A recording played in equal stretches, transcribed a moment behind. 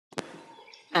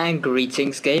And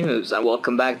greetings gamers, and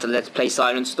welcome back to Let's Play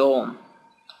Silent Storm.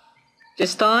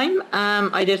 This time,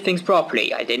 I did things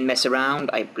properly. I didn't mess around.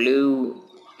 I blew...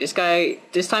 This guy,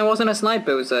 this time wasn't a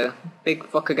sniper, it was a big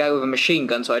fucker guy with a machine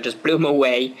gun, so I just blew him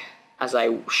away, as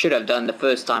I should have done the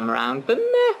first time around, but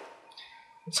meh.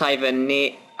 It's either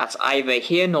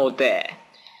here nor there.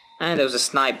 And there was a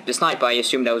sniper. The sniper, I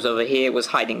assumed that was over here, was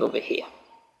hiding over here.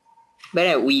 But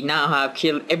anyway, we now have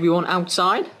killed everyone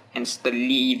outside, hence the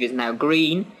leave is now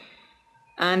green.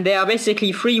 And there are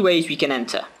basically 3 ways we can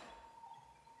enter.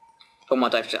 From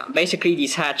what I've done. Basically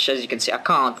these hatches, as you can see, I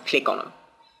can't click on them.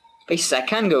 Places I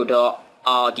can go to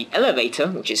are the elevator,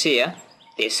 which is here,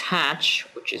 this hatch,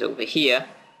 which is over here,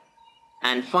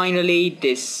 and finally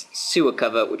this sewer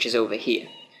cover, which is over here.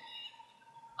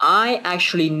 I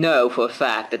actually know for a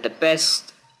fact that the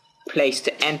best place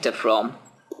to enter from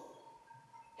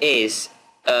is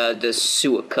the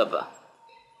sewer cover,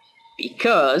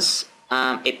 because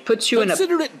it puts you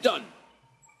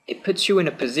it puts you in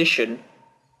a position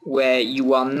where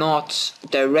you are not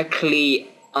directly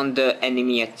under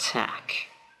enemy attack.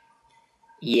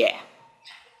 Yeah.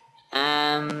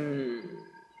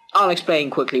 I'll explain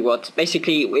quickly what.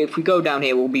 Basically, if we go down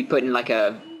here, we'll be put in like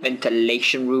a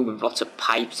ventilation room with lots of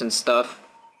pipes and stuff.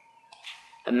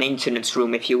 A maintenance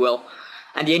room, if you will.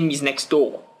 And the enemy's next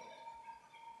door.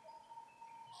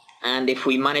 And if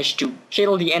we manage to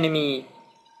kill the enemy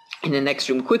in the next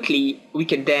room quickly, we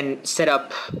can then set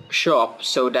up shop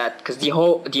so that, because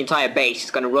the entire base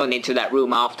is going to run into that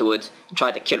room afterwards and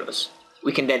try to kill us.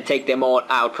 We can then take them all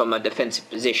out from a defensive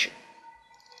position.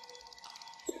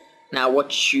 Now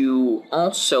what you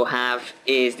also have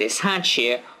is this hatch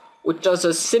here, which does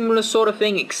a similar sort of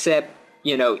thing, except,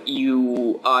 you know,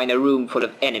 you are in a room full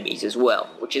of enemies as well,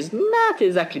 which is not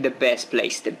exactly the best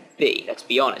place to be, let's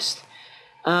be honest.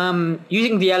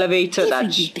 Using the elevator,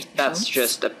 that's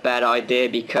just a bad idea,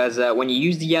 because when you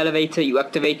use the elevator, you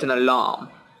activate an alarm.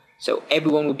 So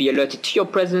everyone will be alerted to your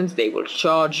presence, they will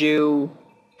charge you.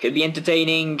 Could be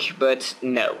entertaining, but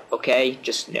no, okay?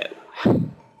 Just no.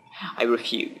 I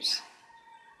refuse.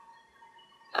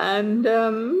 And,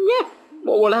 yeah.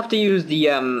 Well, we'll have to use the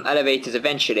elevators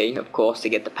eventually, of course, to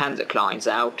get the Panzerkleins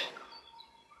out.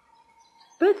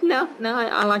 But no,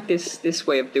 I like this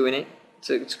way of doing it.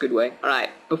 It's a good way.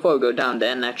 Alright, before we go down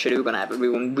there, naturally we're gonna have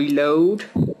everyone reload.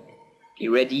 Be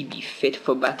ready, be fit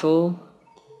for battle.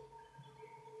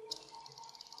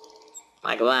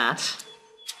 Like that.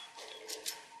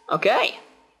 Okay.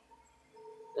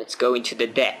 Let's go into the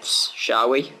depths, shall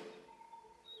we?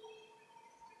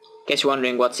 Guess you're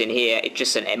wondering what's in here. It's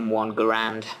just an M1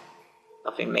 Garand.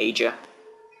 Nothing major.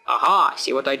 Aha!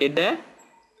 See what I did there?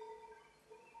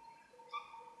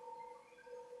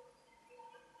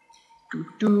 Here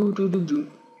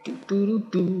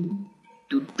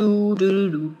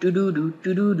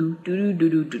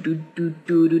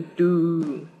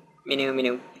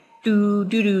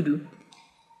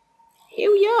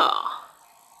we are.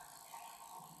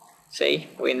 See,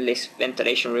 we're in this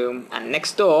ventilation room, and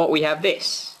next door we have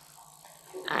this.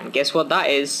 And guess what that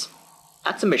is?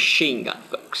 That's a machine gun,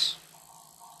 folks.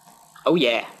 Oh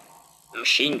yeah, a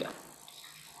machine gun.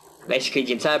 Basically,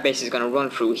 the entire base is gonna run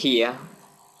through here.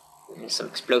 There's some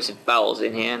explosive barrels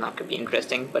in here, and that could be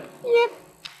interesting, but yeah.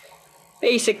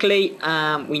 Basically,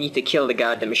 we need to kill the guy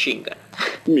with the machine gun.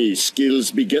 Me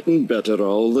skills be getting better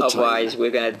all the time. Otherwise,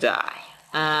 we're gonna die.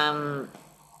 Might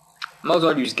as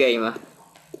well use Gamer.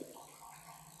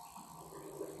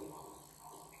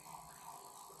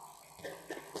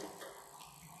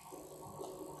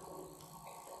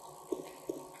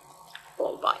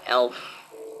 Followed by Elf.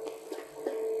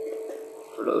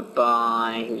 Followed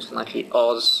by, who's likely,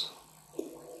 Oz.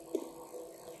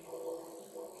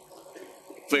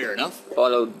 Fair enough.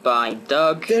 Followed by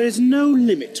Doug. There is no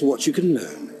limit to what you can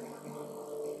learn.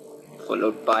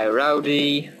 Followed by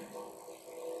Rowdy.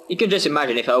 You can just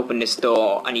imagine if I open this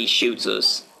door and he shoots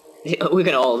us. We're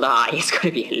gonna all die. It's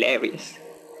gonna be hilarious.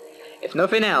 If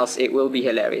nothing else, it will be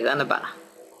hilarious. And a banner.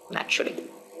 Naturally.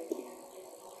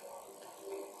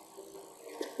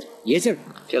 Yes, sir.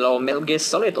 I feel all Metal Gear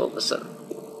Solid all of a sudden.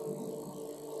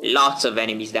 Lots of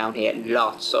enemies down here.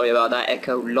 Lots. Sorry about that,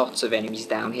 Echo. Lots of enemies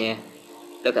down here.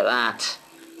 Look at that.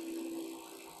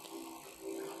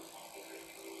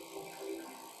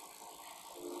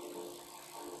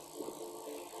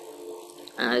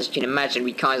 And as you can imagine,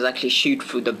 we can't actually shoot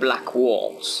through the black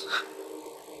walls.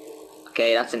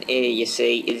 Okay, that's an A, you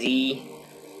see. Is he?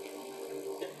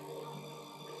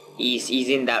 He's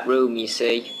in that room, you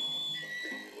see.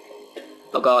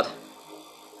 Oh god.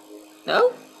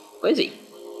 No? Where is he?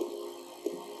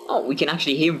 Oh, we can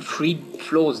actually hear him 3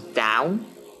 floors down?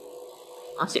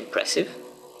 That's impressive.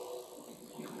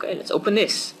 Okay, let's open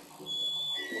this.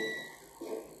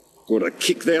 Gonna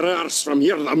kick their arse from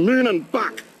here to the moon and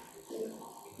back.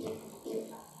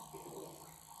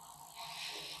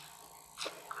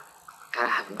 Gotta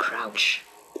have him crouch.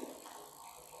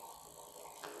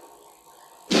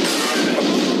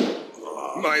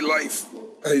 My life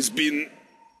has been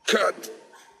cut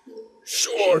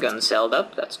short. Gun's held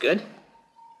up, that's good.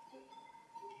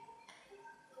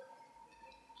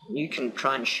 You can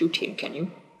try and shoot him, can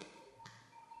you?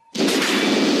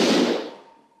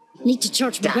 Need to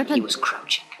charge my Damn, weapon. he was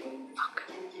crouching. Fuck.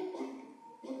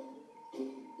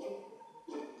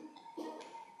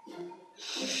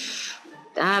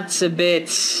 That's a bit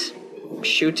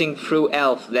shooting through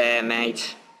elf there,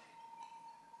 mate.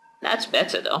 That's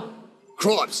better though.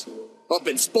 Crimes! I've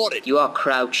been spotted! You are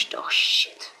crouched. Oh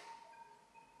shit.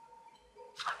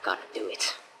 I've gotta do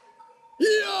it.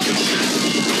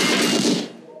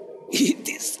 It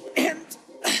is the end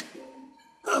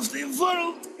of the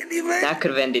world anyway. That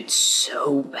could have ended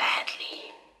so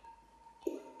badly.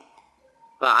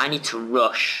 Well, I need to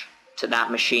rush to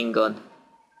that machine gun.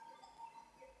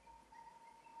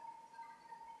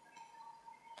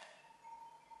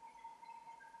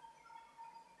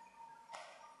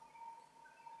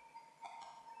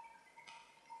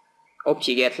 Up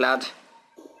you get, lad.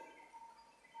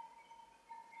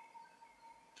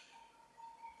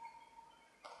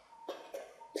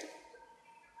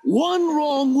 One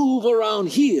wrong move around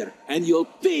here, and you'll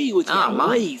pay with your my.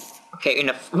 life. Okay, in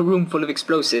a room full of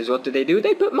explosives, what do?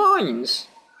 They put mines.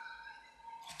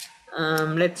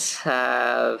 Let's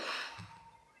have...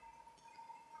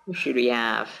 Who should we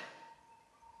have?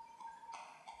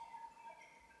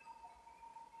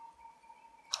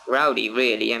 Rowdy,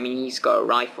 really. I mean, he's got a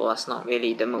rifle. That's not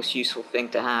really the most useful thing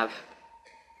to have.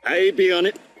 I be on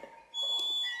it.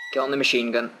 Get on the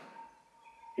machine gun.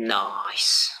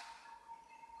 Nice.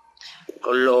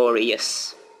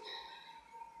 Glorious.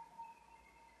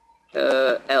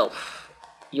 Elf.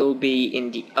 You'll be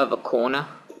in the other corner.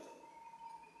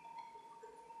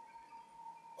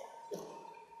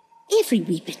 Every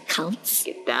wee bit counts.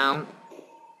 Get down.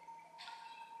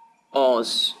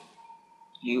 Oz.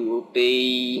 You will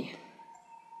be...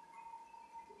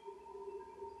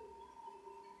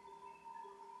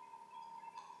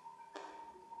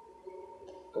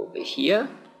 over here.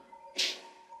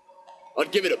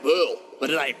 I'd give it a whirl, but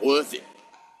it ain't worth it.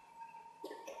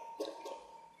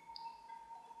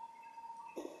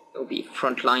 You'll be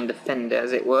frontline defender,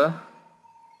 as it were.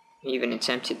 Even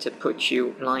attempted to put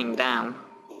you lying down.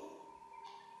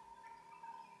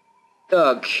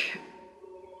 Doug.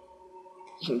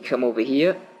 You can come over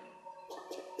here.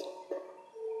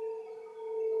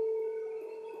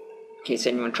 In case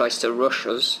anyone tries to rush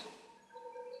us.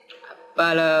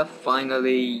 Bala,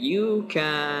 finally, you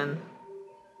can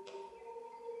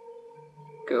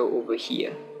go over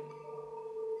here.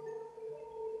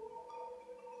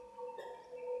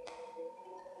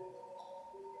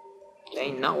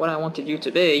 Okay, not what I wanted you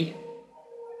to be.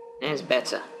 It's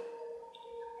better.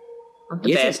 Not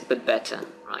the best, but better.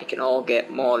 I can all get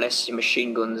more or less your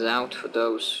machine guns out for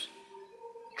those.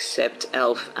 Except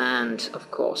Elf and,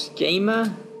 of course,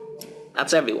 Gamer.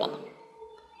 That's everyone.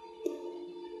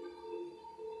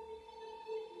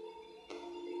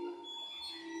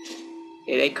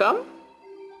 Here they come.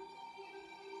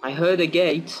 I heard a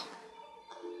gate.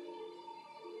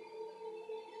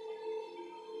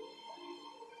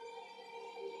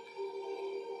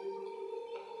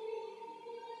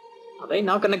 Are they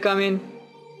not gonna come in?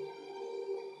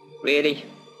 Really?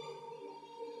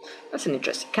 That's an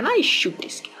interesting... Can I shoot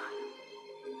this guy?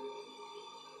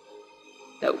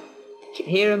 No. I can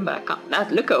hear him, but I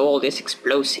can't. Look at all this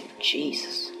explosive.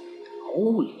 Jesus.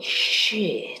 Holy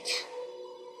shit.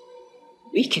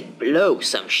 We can blow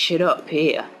some shit up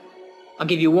here. I'll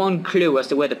give you one clue as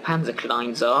to where the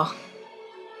Panzerkleins are.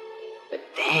 But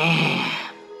damn.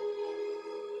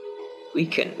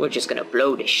 We're just gonna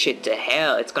blow this shit to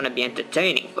hell. It's gonna be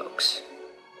entertaining, folks.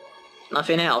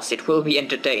 Nothing else, it will be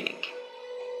entertaining.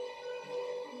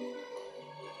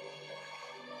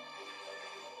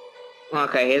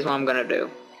 Okay, here's what I'm gonna do.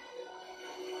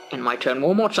 In my turn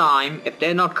one more time, if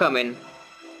they're not coming,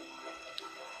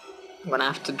 I'm gonna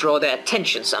have to draw their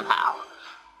attention somehow.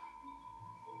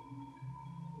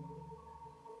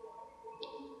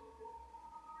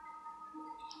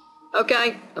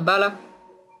 Okay, Abala.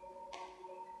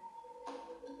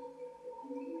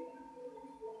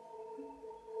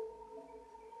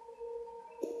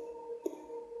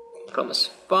 Come as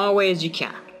far away as you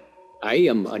can. I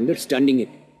am understanding it.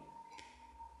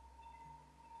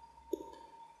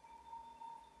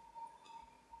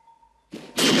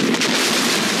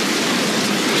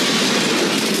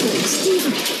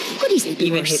 Stephen,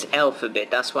 even hit Elf a bit.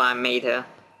 That's why I made her.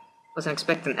 Wasn't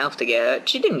expecting Elf to get hurt.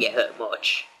 She didn't get hurt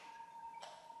much.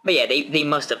 But yeah, they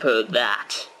must have heard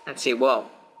that. Let's see,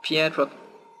 well, Pietro...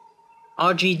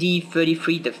 RGD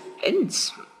 33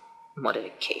 defense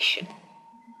modification.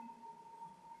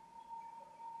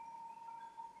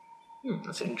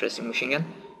 That's an interesting machine gun.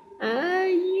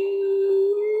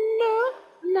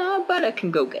 No, but I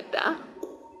can go get that.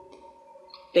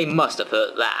 They must have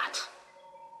heard that.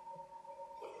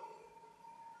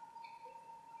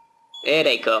 There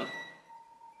they come.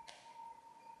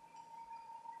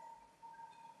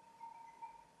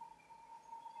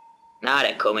 Now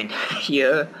they're coming.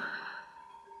 Yeah.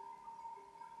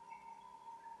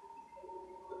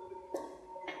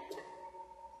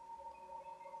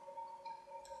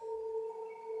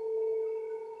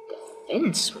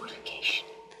 Defense modification.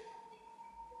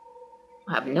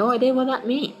 I have no idea what that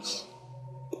means.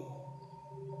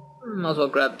 Might as well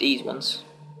grab these ones.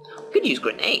 Could use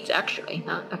grenades, actually.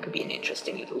 That could be an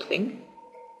interesting little thing.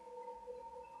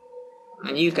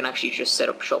 And you can actually just set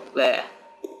up shop there.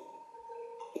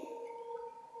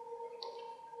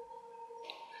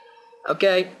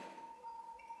 Okay.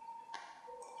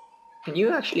 Can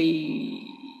you actually...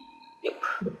 Yep.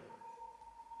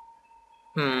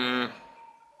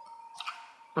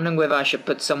 Wondering whether I should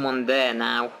put someone there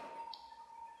now.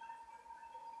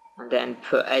 And then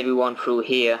put everyone through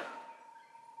here.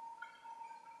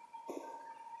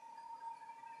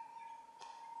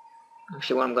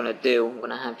 Actually, what I'm gonna do, I'm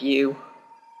gonna have you.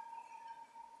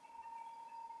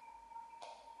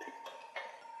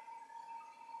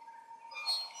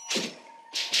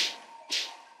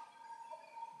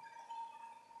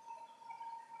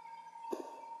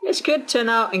 This could turn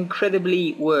out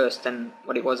incredibly worse than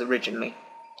what it was originally.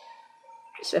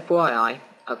 Just FYI.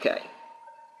 Okay.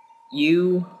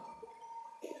 You...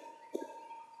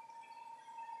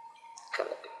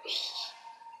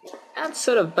 That's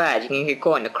sort of bad. You can get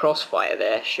caught in the crossfire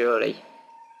there, surely.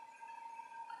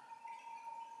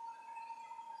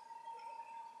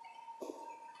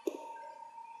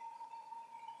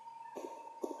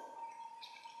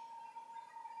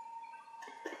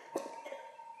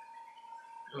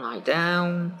 Lie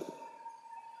down.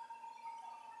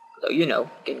 So, you know,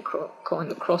 getting caught in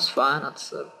the crossfire,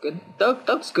 that's good.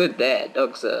 Doug's good there.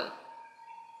 Doug's a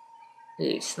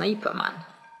sniper, man.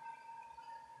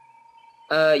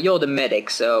 You're the medic,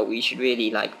 so we should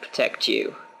really, like, protect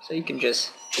you. So you can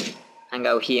just hang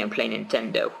out here and play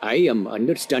Nintendo. I am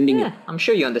understanding it. I'm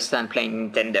sure you understand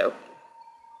playing Nintendo.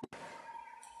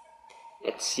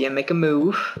 Let's see him make a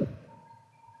move.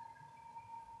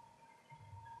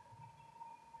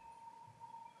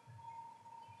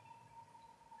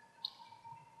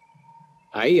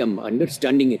 I am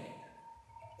understanding it.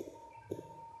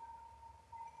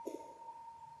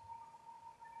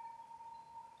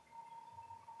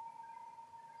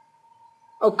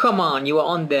 Oh, come on, you are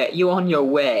on there. You're on your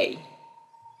way.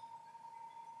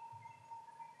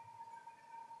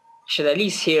 Should at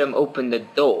least hear him open the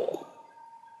door.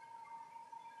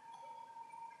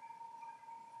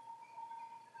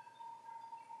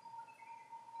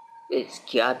 It's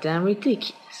goddamn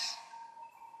ridiculous.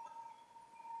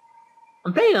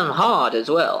 I'm playing on hard as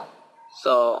well.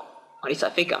 So, at least I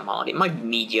think I'm hard. It might be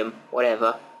medium,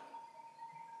 whatever.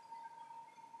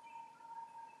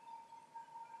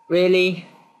 Really?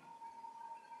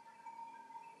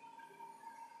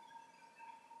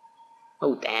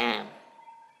 Oh, damn.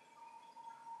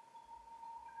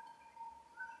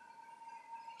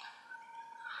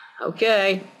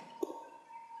 Okay.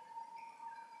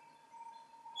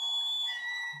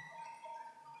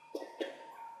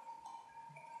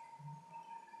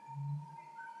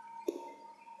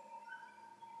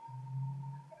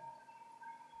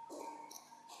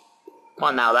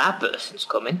 Well, now that person's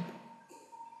coming.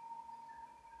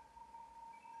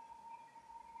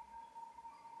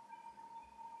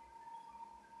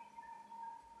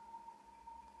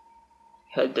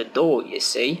 Heard the door, you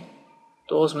see.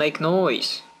 Doors make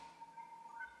noise.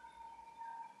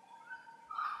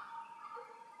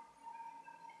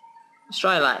 Let's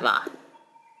try it like that.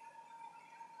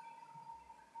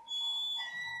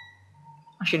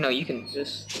 Actually, no, you can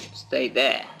just stay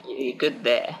there. You're good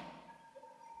there.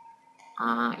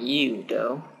 You,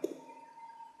 though.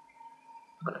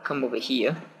 I'm gonna come over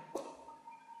here.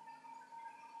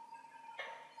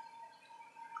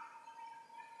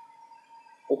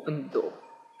 Open the door.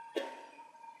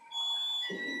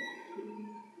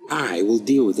 I will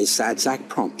deal with this sad sack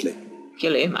promptly.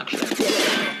 Kill him, actually.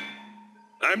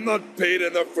 I'm not paid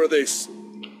enough for this.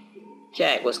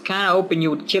 Okay, was kinda hoping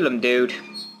you would kill him, dude.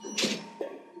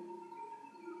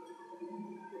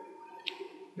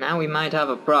 Now we might have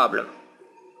a problem.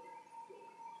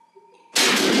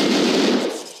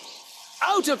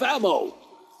 out of ammo!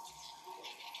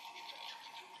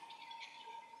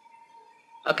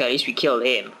 Okay, at least we killed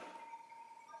him.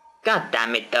 God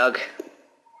damn it, Doug.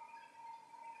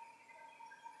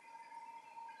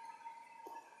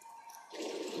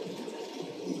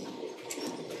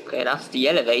 Okay, that's the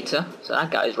elevator, so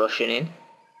that guy's rushing in.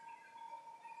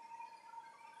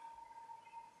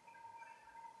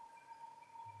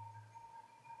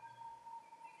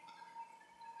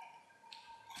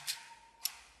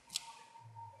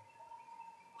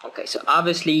 Okay, so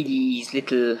obviously these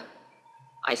little...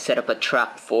 I set up a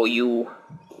trap for you.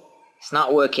 It's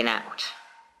not working out.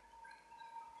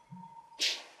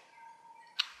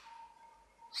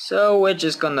 So we're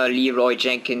just gonna Leroy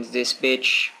Jenkins this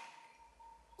bitch.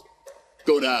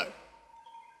 Good out.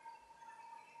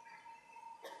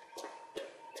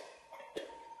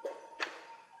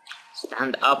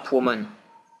 Stand up, woman.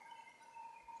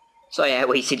 So yeah, I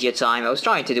wasted your time. I was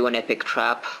trying to do an epic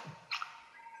trap.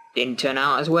 Didn't turn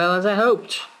out as well as I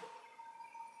hoped.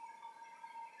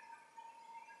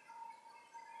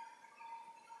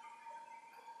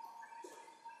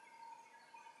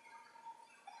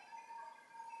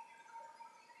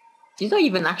 He's not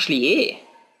even actually here.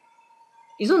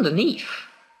 He's underneath.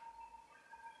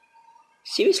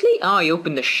 Seriously? Oh, he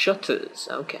opened the shutters.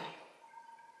 Okay.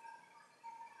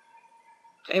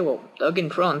 Okay, well, Doug in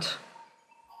front.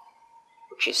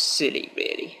 Which is silly,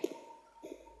 really.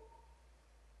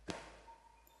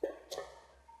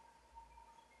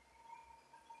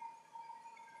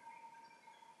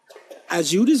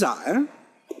 As you desire.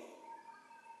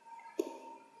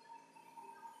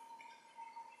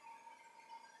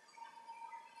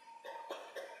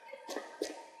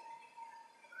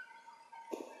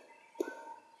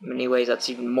 In many ways, that's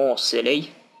even more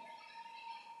silly.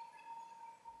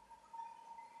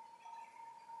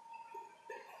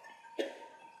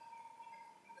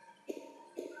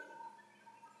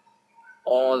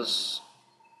 Oz.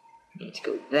 Need to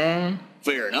go there.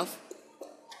 Fair enough.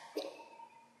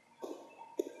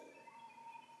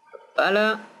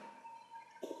 Bella.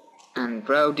 And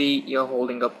Brody, you're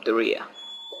holding up the rear.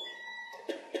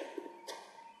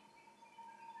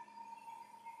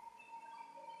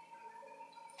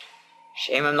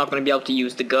 Shame I'm not going to be able to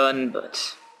use the gun,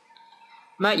 but...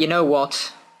 Matt, you know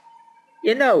what?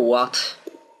 You know what?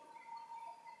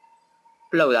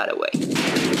 Blow that away.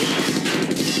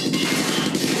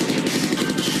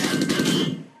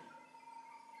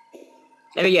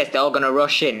 Let me guess, they're all going to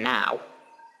rush in now.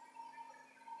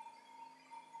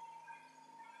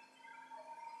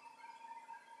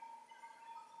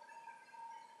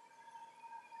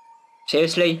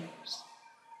 Seriously? I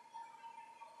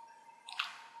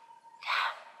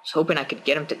was hoping I could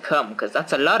get him to come, because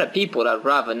that's a lot of people that'd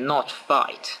rather not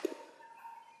fight.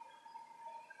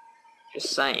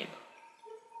 Just saying.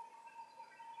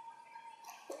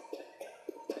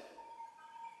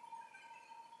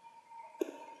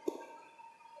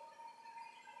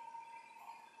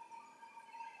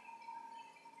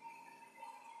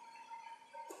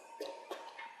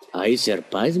 I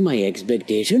surpassed my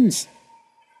expectations.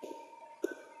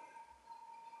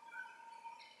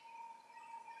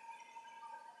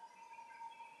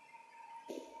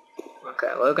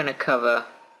 Okay, we're gonna cover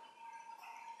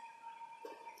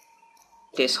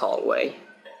this hallway.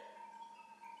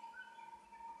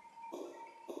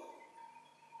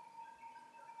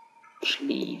 Which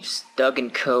leaves Doug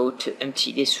and Co. to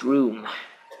empty this room.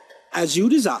 As you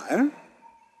desire.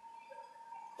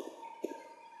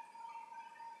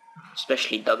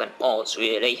 Especially Doug and Oz,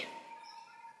 really.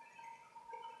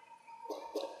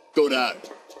 Good out.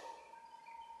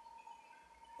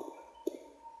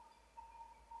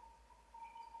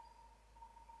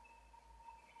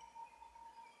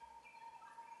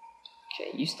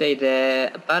 Okay, you stay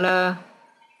there. Bala,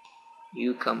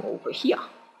 you come over here.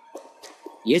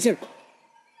 Yes, sir.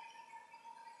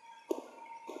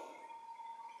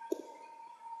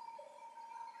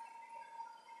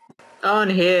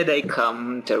 On here they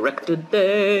come, director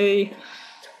day.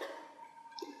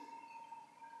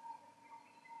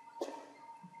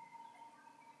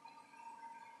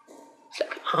 It's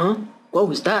like, huh? What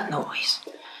was that noise?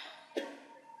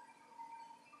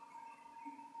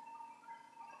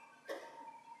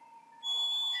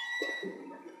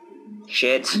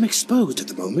 Shit. I'm exposed at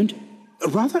the moment.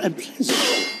 Rather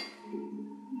unpleasant.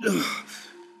 Ugh.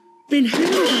 Been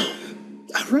having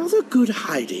a rather good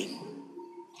hiding.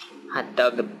 Had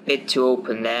dug a bit too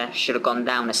open there. Should have gone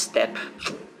down a step.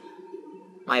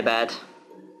 My bad.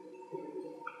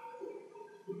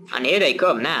 And here they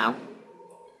come now.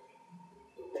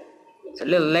 It's a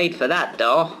little late for that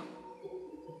though.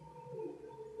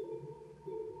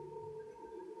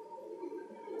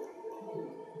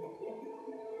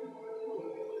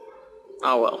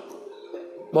 Oh well.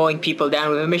 Mowing people down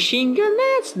with a machine gun,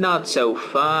 that's not so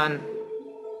fun.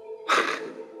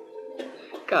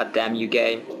 God damn you,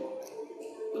 game.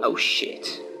 Oh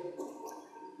shit.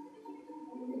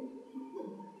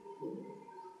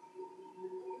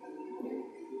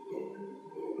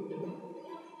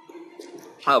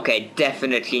 Okay,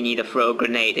 definitely need to throw a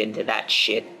grenade into that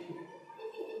shit.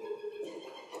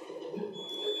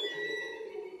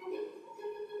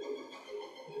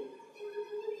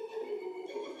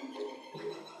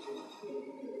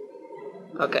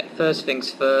 Okay, first things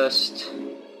first.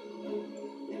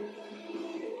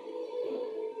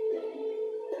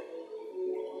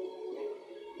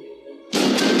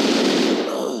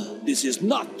 This is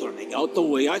not turning out the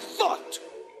way I thought.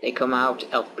 They come out,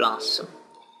 Elf blasts them.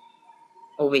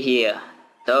 Over here,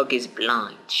 Doug is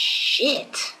blind.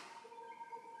 Shit!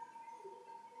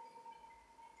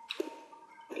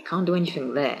 We can't do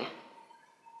anything there.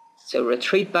 So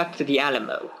retreat back to the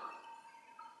Alamo.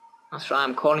 That's right,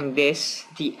 I'm calling this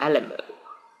the Alamo.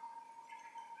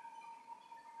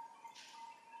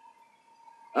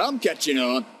 I'm catching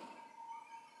on.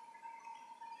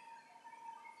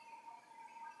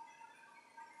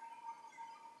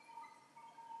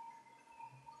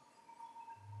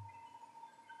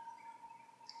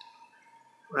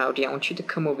 Rowdy, I want you to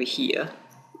come over here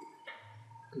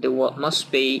and do what must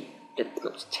be the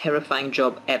most terrifying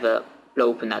job ever. Blow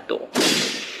open that door.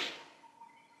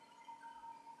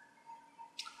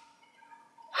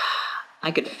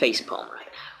 I could facepalm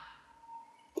right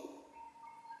now.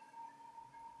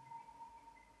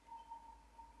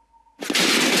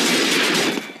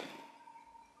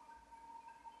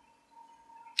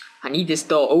 I need this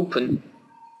door open.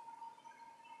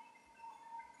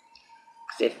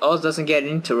 Because if Oz doesn't get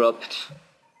interrupted,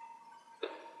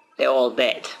 they're all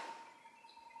dead.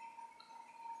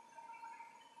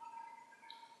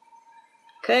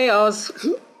 Okay, Oz.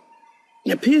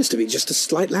 It appears to be just a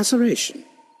slight laceration.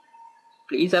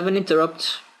 Please have an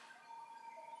interrupt.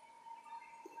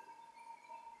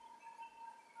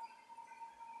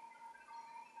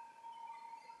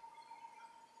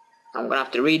 I'm gonna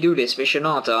have to redo this mission,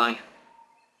 aren't I?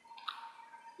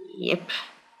 Yep.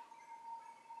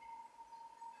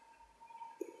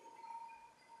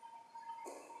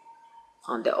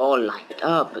 And they're all lined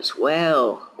up as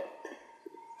well.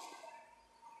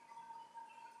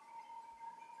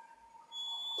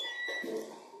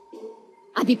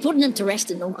 I'll be putting him to rest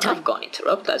in no time. I've got an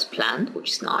interrupt as planned,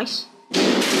 which is nice.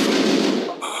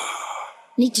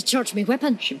 Need to charge my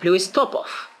weapon. She blew his top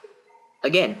off.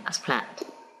 Again, as planned.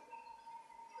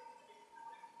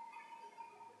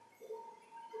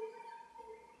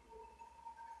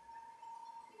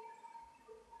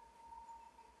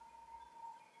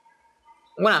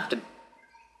 I'm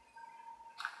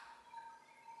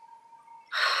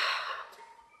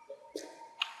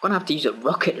gonna have to use a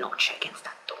rocket launcher against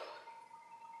that door.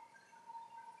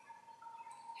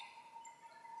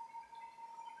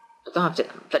 I don't have to,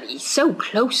 but he's so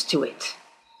close to it.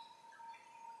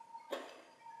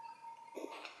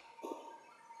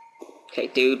 Okay,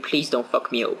 dude, please don't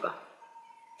fuck me over.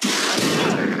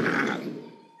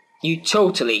 You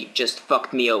totally just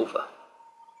fucked me over.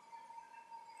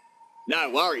 No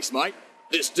worries, mate.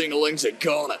 This ding-a-ling's a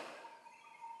goner.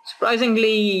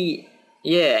 Surprisingly,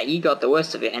 yeah, he got the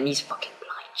worst of it and he's fucking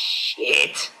blind.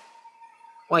 Shit.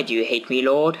 Why do you hate me,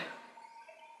 Lord?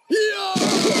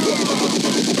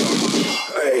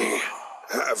 I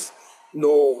have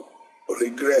no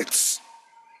regrets.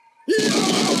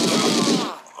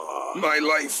 My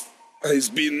life has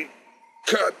been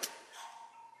cut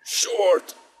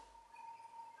short.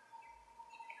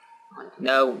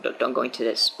 No, don't go into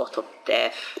this spot of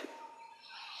death.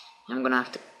 I'm gonna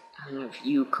have to have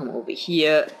you come over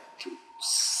here to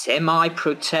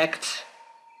semi-protect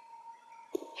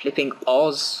flipping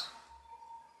Oz.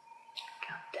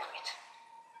 God damn it.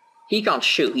 He can't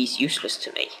shoot, he's useless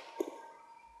to me.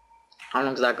 How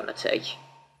long is that gonna take?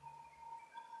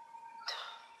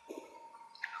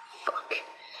 Fuck.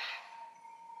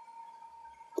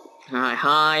 Alright,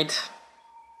 hide.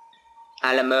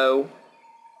 Alamo.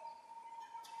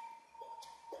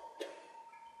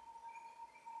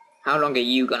 How long are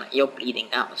you gonna... You're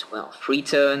bleeding out as well. 3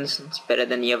 turns. It's better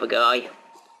than the other guy.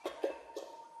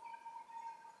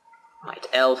 Right,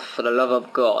 Elf, for the love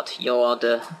of God. You're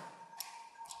the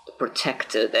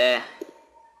protector there.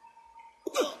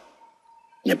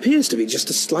 It appears to be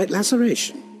just a slight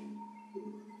laceration.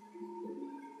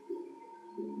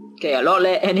 Okay, a lot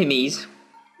less enemies.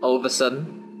 All of a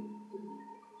sudden.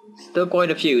 Still quite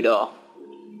a few though.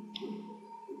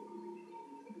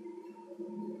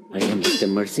 I am at the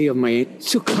mercy of my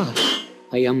Tsuka.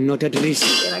 I am not at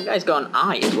risk. Yeah, that guy's got an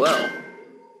eye as well.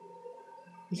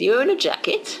 Is he wearing a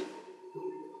jacket?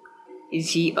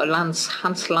 Is he a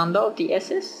Hanslander of the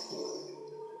SS?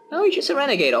 No, he's just a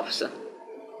renegade officer.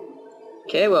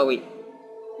 Okay, well we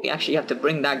actually have to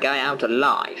bring that guy out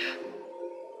alive.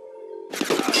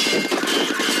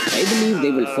 I believe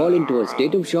they will fall into a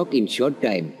state of shock in short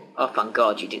time. Oh, thank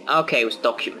God you didn't. Okay, it was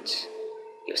documents.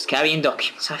 He was carrying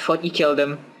documents. I thought you killed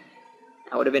him.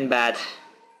 That would have been bad.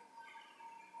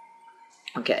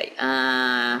 Okay,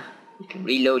 you can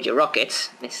reload your rockets,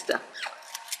 mister.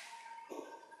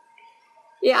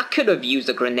 Yeah, I could have used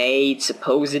a grenade,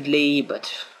 supposedly,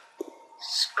 but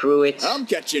screw it. I'm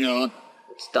catching on.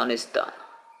 What's done is done.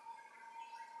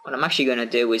 What I'm actually gonna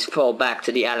do is fall back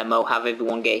to the Alamo, have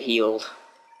everyone get healed.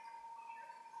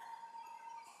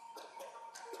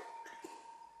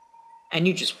 And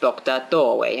you just blocked that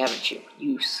doorway, haven't you?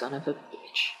 You son of a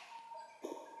bitch.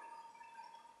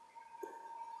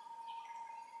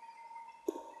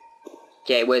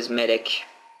 Okay, where's Medic?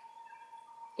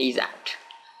 He's out.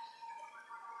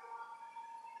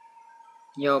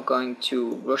 You're going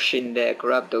to rush in there,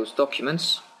 grab those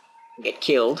documents, and get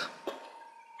killed.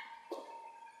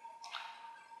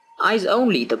 Eyes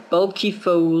only, the bulky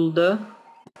folder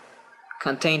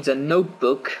contains a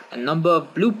notebook, a number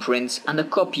of blueprints, and a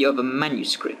copy of a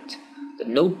manuscript. The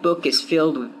notebook is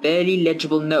filled with barely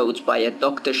legible notes by a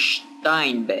Dr.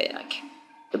 Steinberg.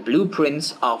 The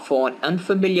blueprints are for an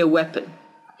unfamiliar weapon.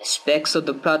 The specs of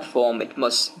the platform it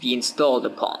must be installed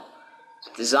upon.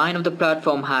 The design of the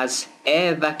platform has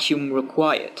 "air vacuum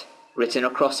required" written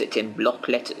across it in block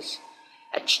letters.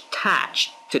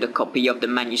 Attached to the copy of the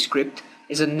manuscript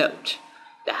is a note.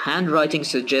 The handwriting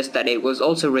suggests that it was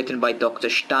also written by Dr.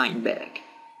 Steinberg.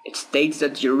 It states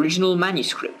that the original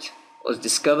manuscript was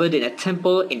discovered in a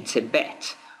temple in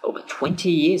Tibet over 20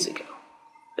 years ago.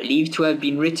 Believed to have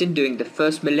been written during the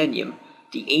first millennium,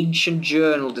 the ancient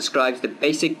journal describes the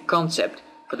basic concept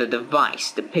for the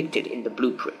device depicted in the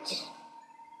blueprints.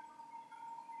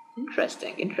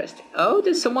 Interesting, interesting. Oh,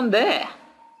 there's someone there.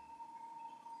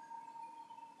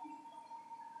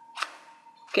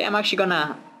 Okay, I'm actually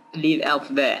gonna leave Elf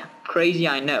there. Crazy,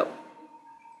 I know.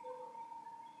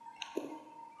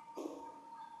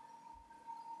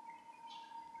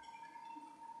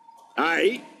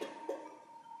 Aye.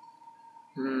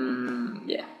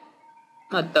 Yeah.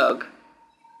 Not Doug.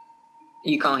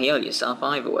 You can't heal yourself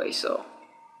either way, so...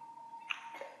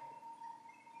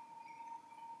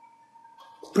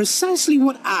 Precisely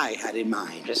what I had in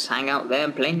mind. just hang out there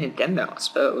and play Nintendo, I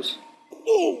suppose.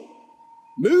 Oh,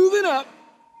 moving up.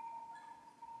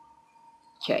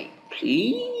 Okay,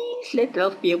 please let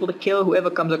Elf be able to kill whoever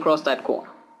comes across that corner.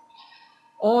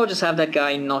 Or just have that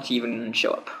guy not even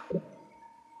show up.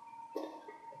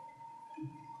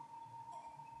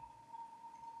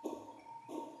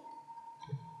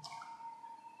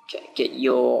 Okay, get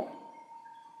your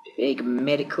big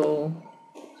medical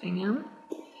thing out.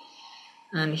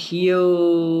 And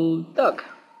heal Doug.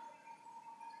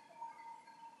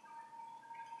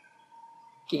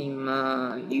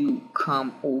 Gamer, you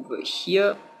come over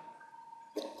here.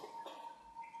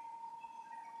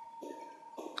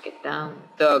 Get down.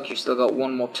 Doug, you still got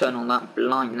one more turn on that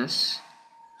blindness.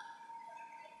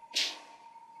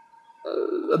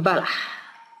 Bala.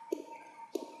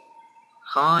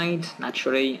 Hide,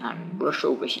 naturally, and rush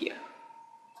over here.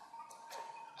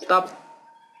 Stop.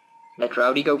 Let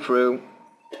Rowdy go through.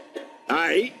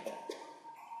 Aye.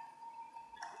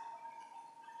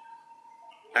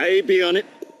 Aye, be on it.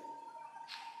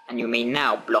 And you may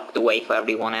now block the way for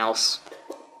everyone else.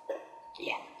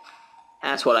 Yeah,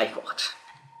 that's what I thought.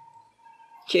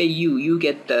 Okay, you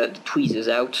get the tweezers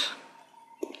out.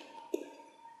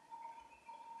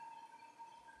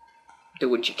 Do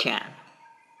what you can.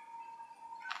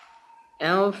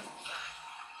 Elf.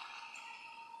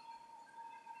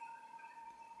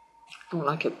 I don't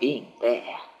like her being there.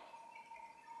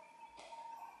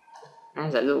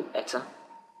 That's a little better.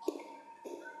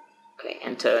 Okay,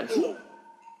 and turn.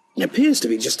 It appears to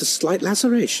be just a slight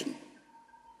laceration.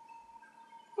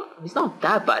 It's not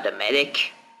that bad, a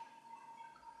medic.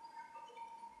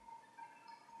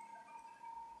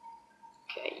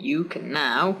 Okay, you can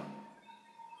now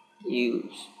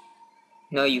use...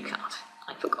 No, you can't.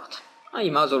 I forgot. Oh,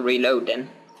 you might as well reload then.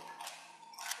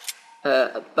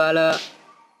 Bala,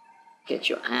 get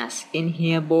your ass in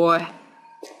here, boy.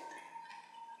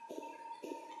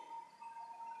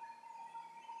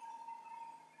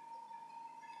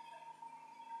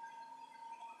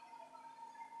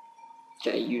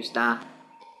 Okay, use that.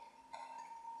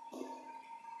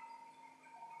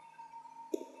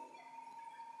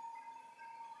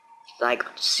 I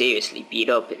got seriously beat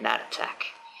up in that attack.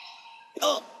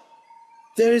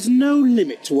 There is no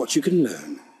limit to what you can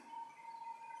learn.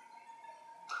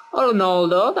 All in all,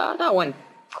 though, that went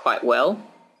quite well,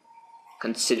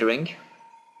 considering.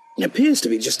 It appears to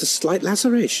be just a slight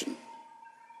laceration.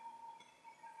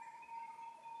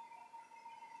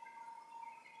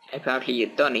 Apparently you're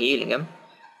done healing him.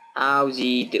 How's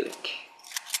he doing?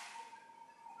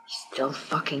 Still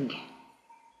fucking...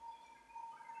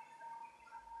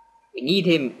 We need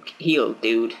him healed,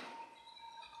 dude.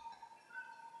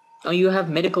 Don't you have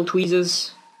medical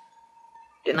tweezers?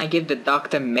 Didn't I give the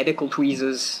doctor medical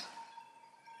tweezers?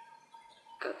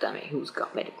 God damn it, who's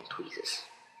got medical tweezers?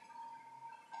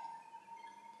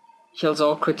 Heals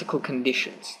all critical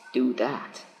conditions. Do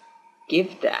that.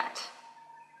 Give that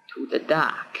to the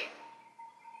doc.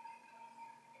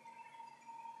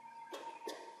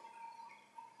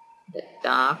 The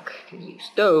doc can use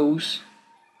those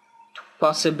to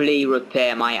possibly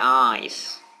repair my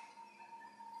eyes.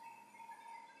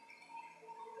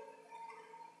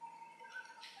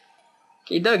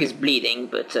 Okay, Doug is bleeding,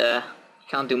 but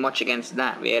can't do much against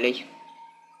that, really.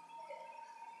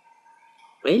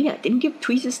 Really? I didn't give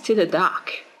tweezers to the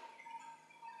doc.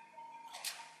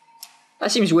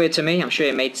 That seems weird to me. I'm sure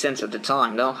it made sense at the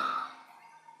time, though.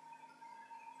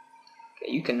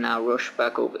 Okay, you can now rush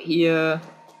back over here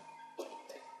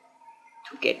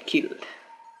to get killed.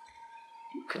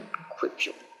 You can equip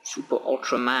your Super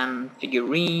Ultraman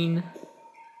figurine.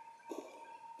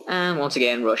 And once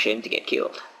again, rush in to get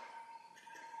killed.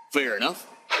 Fair enough.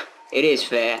 It is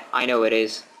fair. I know it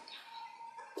is.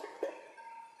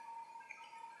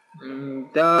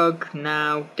 Doug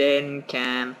now then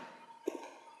can...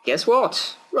 Guess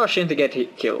what? Rush in to get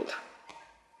killed.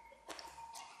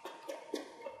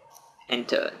 And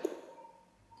turn.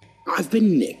 I've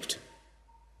been nicked.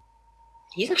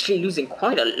 He's actually losing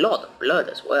quite a lot of blood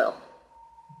as well.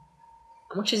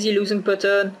 How much is he losing per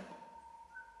turn?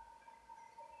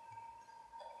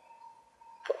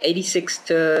 For 86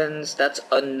 turns, that's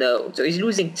unknown. So he's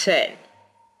losing 10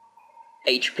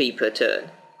 HP per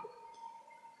turn.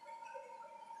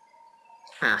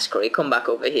 Ah, screw it, come back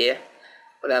over here.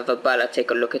 We'll have Abala take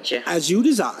a look at you. As you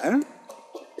desire.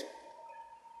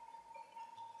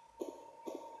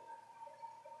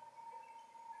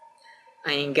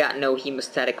 I ain't got no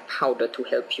hemostatic powder to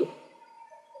help you.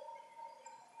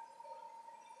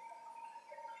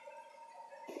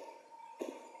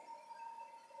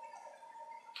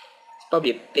 It's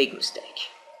probably a big mistake.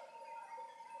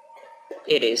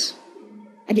 It is.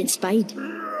 I've been spied.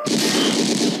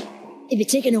 It'd be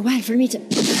taking a while for me to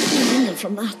remember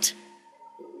from that.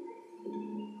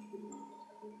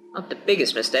 Not the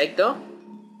biggest mistake, though.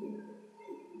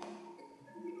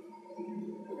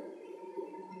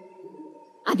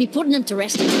 I'd be putting him to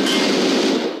rest.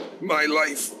 My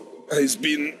life has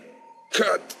been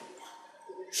cut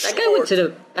That guy went short. to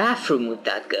the bathroom with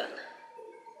that gun.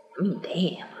 I mean,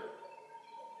 damn.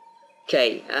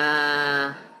 Okay,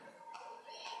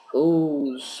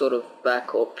 who's sort of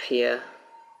back up here?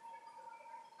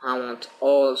 I want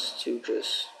us to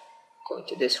just go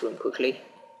into this room quickly.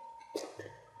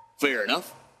 Fair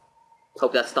enough.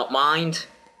 Hope that's not mined.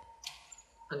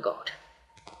 Thank God.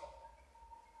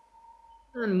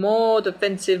 And more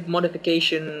defensive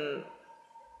modification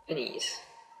thingies.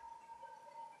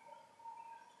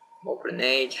 More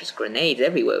grenades, just grenades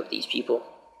everywhere with these people.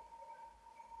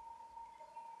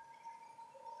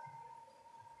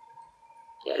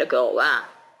 Yeah, look at all that.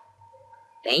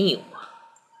 Damn.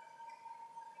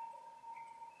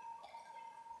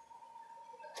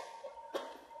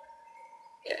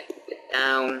 Okay, get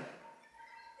down.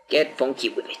 Get funky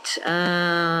with it.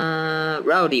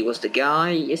 Rowdy was the guy.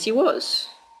 Yes, he was.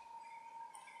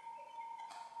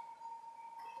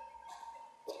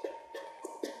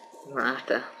 I'm gonna have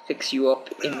to fix you up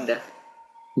in the...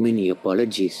 Many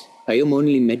apologies. I am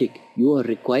only medic. You are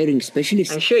requiring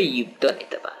specialist. I'm sure you've done it,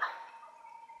 Abala.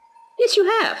 Yes, you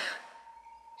have.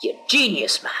 You're a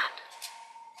genius, man.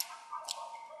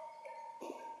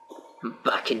 I'm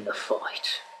back in the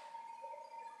fight.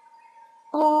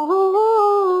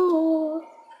 Oh,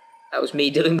 that was me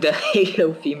doing the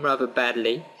Halo theme rather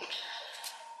badly.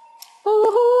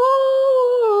 Oh,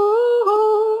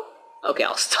 okay,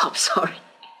 I'll stop, sorry.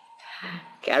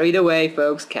 Carried away,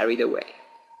 folks, carried away.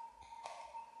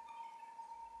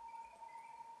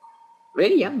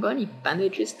 Really, you haven't got any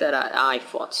bandages? That I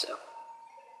thought so.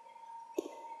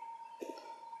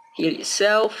 Heal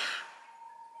yourself.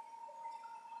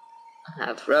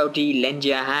 Have Rowdy lend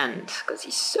you a hand, because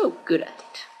he's so good at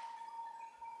it.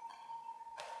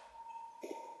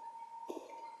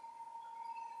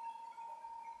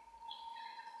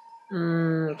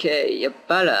 Okay,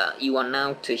 Abala, you are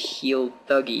now to heal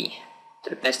Dougie. To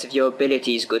the best of your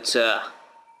abilities, good sir.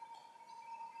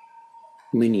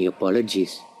 Many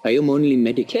apologies. I am only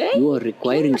medic. Okay. You are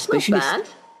requiring That's specialist. not bad.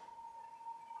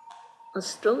 That's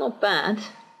still not bad.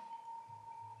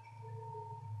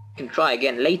 Can try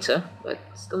again later, but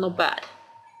still not bad.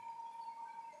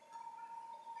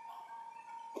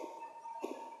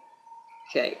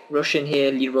 Okay, Russian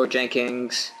here, Leroy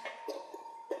Jenkins.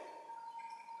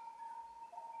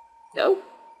 No?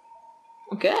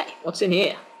 Okay, what's in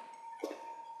here?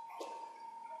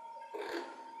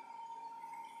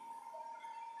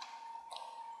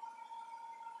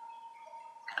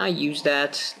 Can I use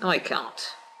that? No, I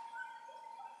can't.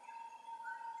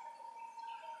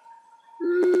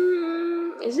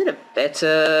 Is it a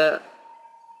better...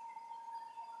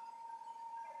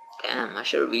 Damn, I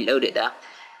should have reloaded that.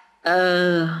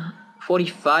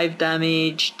 45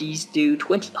 damage, these do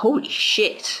 20... Holy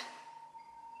shit!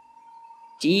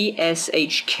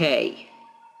 DSHK.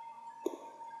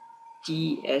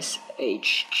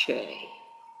 DSHK.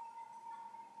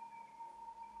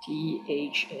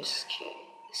 DHSK.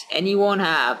 Does anyone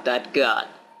have that gun?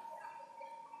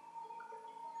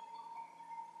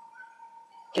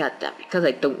 God damn, because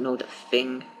I don't know the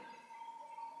thing.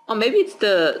 Oh, maybe it's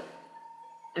the...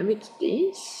 Maybe it's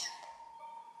this?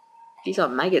 These are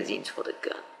magazines for the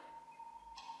gun.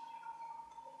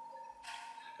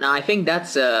 Now, I think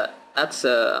that's a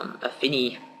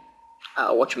thingy,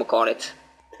 whatchamacallit.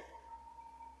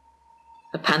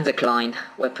 A Panzerkleins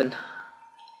weapon.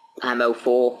 Ammo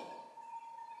 4.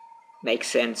 Makes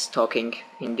sense talking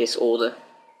in this order.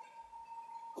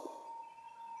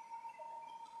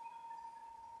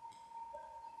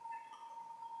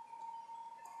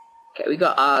 Okay, we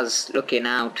got ours looking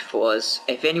out for us.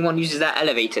 If anyone uses that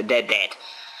elevator, they're dead.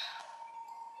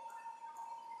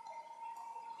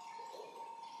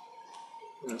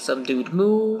 And some dude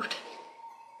moved.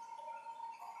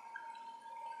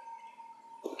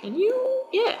 Can you?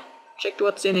 Yeah, check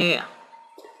what's in here.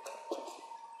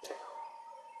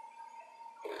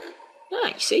 Ah,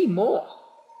 you see more.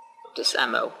 Just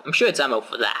ammo. I'm sure it's ammo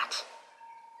for that.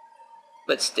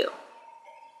 But still.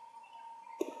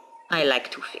 I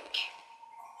like to think.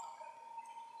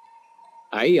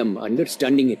 I am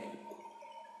understanding it.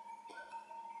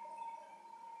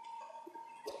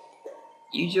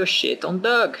 Use your shit on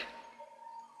Doug.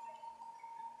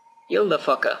 Heal the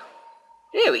fucker.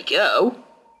 There we go.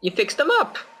 You fixed him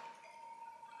up.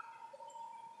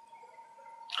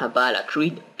 Abala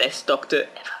Creed, best doctor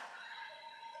ever.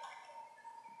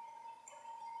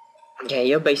 Okay,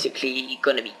 you're basically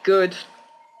gonna be good.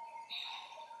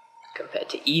 Compared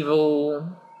to evil.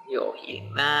 You're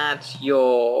healing that.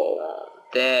 You're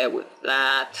there with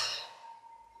that.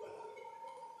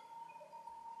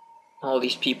 All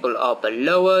these people are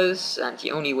below us, and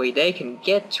the only way they can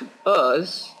get to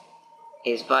us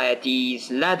is via these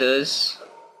ladders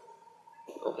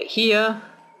over here,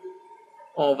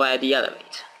 or via the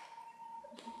elevator.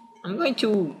 I'm going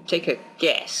to take a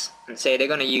guess and say they're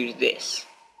going to use this.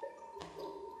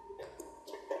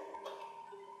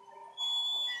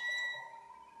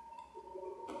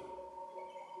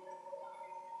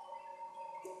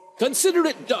 Consider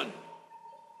it done.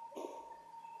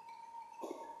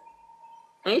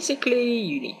 Basically,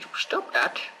 you need to stop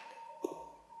that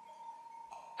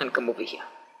and come over here.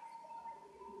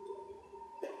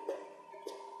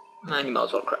 And you might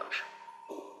as well crouch.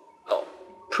 Oh,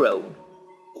 prone.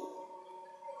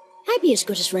 I'd be as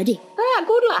good as ready. Ah,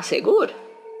 good lassie, good.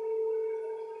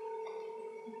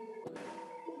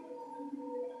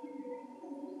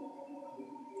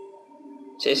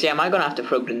 Seriously, am I gonna have to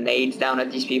throw grenades down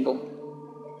at these people?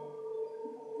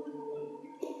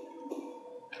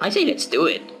 I say let's do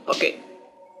it. Okay.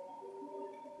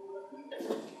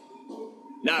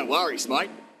 No worries, mate.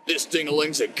 This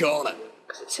ding-a-ling's a goner.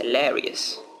 Because it's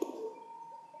hilarious.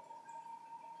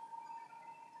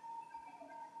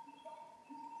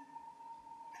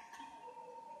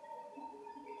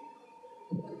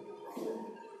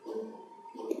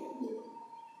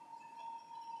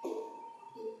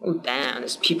 Oh damn,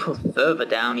 there's people further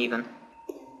down even.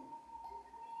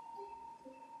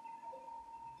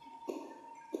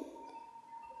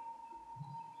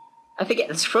 I forget,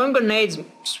 does throwing grenades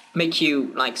make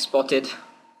you, like, spotted?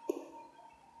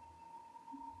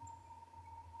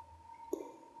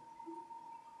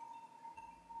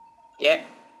 Yeah.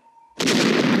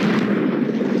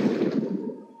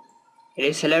 It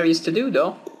is hilarious to do,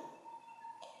 though.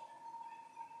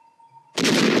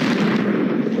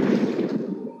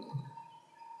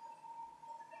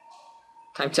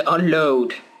 Time to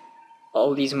unload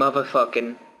all these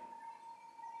motherfucking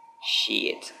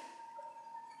shit.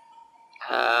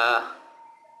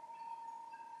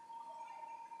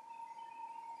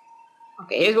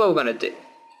 Okay, here's what we're gonna do.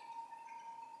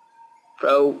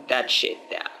 Throw that shit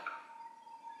down.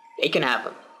 They can have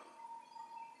them.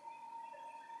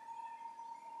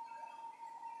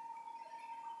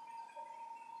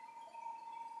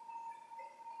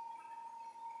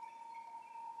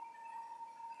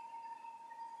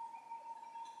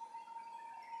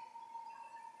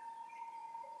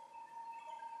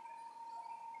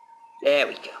 There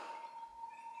we go.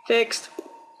 Fixed.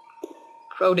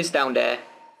 Throw this down there.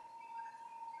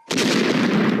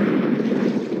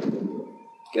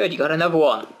 Good, you got another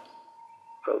one.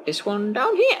 Throw this one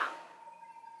down here.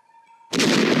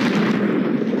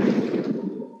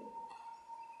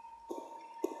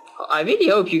 I really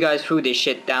hope you guys threw this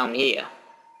shit down here.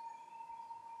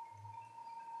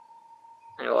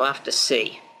 And we'll have to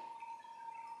see.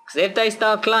 Because if they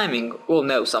start climbing, we'll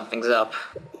know something's up.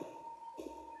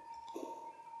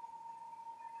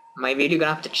 Am I really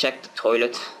gonna have to check the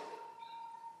toilet?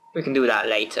 We can do that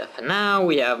later. For now,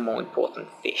 we have more important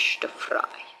fish to fry.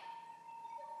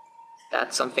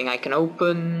 That's something I can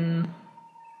open.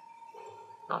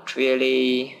 Not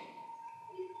really.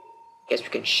 Guess we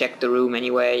can check the room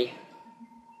anyway.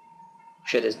 I'm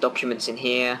sure there's documents in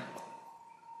here.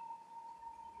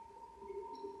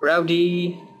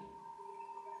 Rowdy,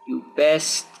 you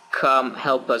best come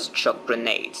help us chuck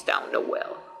grenades down the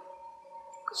well.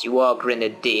 Because you are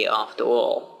Grenadier after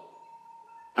all.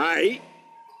 Aye.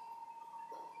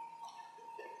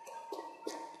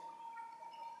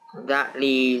 That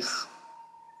leaves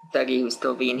Dougie who's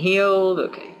still being healed.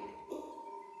 Okay.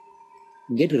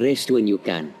 Get rest when you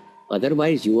can.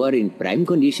 Otherwise, you are in prime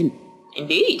condition.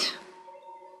 Indeed.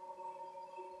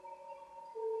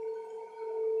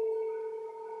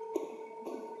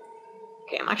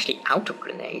 Okay, I'm actually out of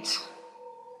grenades.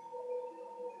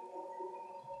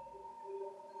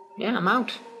 Yeah, I'm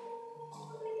out.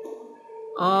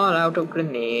 All out of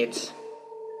grenades.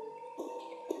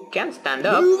 Can't stand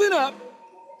up. Moving up.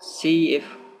 See if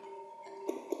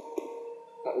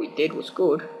what we did was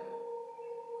good.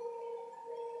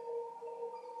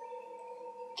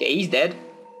 Okay, he's dead.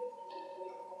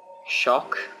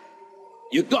 Shock.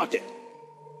 You got it.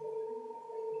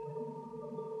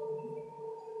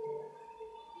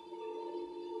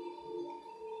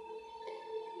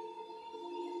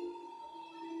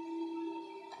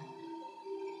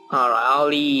 Alright, I'll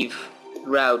leave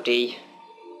Rowdy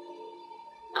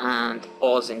and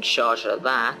Oz in charge of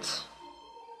that.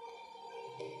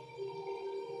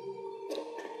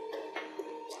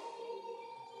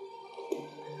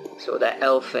 So that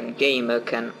elfin gamer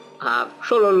can have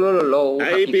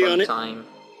happy fun time.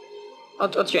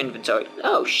 What's your inventory?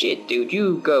 Oh shit, dude,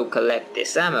 you go collect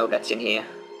this ammo that's in here.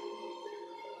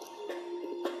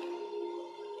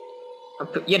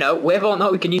 You know, whether or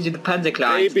not we can use the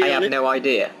Panzerkleins, I have no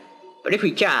idea. But if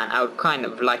we can, I would kind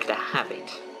of like to have it.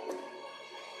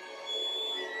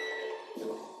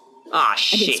 Ah,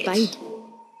 shit. I've been spied.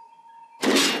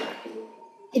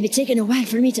 It'd be taking a while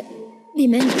for me to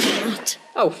remember that.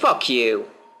 Oh, fuck you.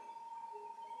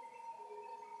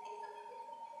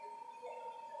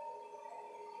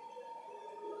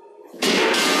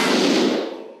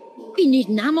 We need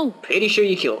an ammo. Pretty sure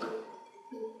you killed him.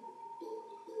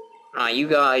 Alright, you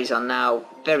guys are now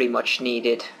very much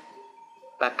needed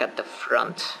back at the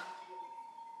front.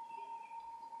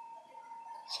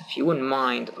 So if you wouldn't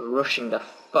mind rushing the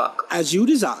fuck As you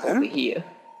desire. over here.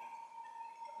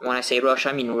 When I say rush,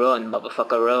 I mean run,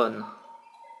 motherfucker, run.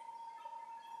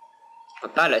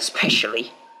 That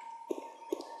especially.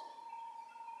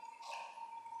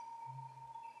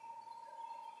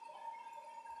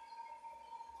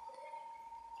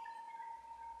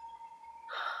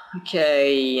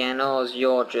 Okay, and Oz,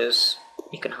 you're just...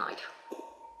 you can hide.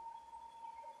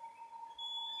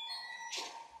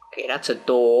 Okay, that's a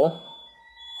door.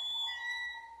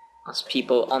 That's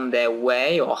people on their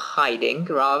way, or hiding,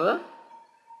 rather.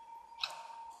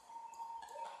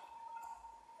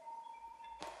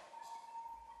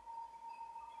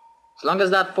 As long as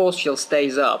that force field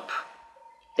stays up,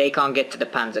 they can't get to the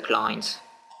Panzerkleins.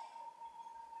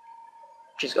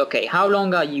 Which is, okay, how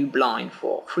long are you blind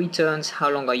for? 3 turns. How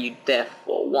long are you deaf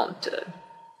for? 1 turn.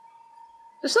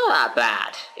 It's not that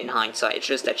bad, in hindsight, it's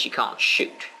just that she can't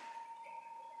shoot.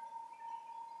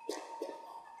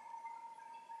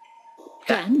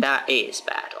 That is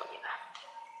bad on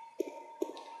you.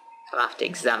 So I'll have to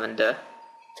examine the...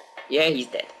 yeah, he's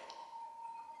dead.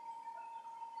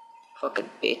 Fucking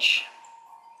bitch.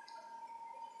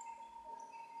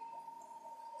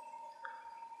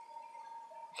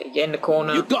 Okay, get in the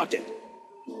corner. You got it.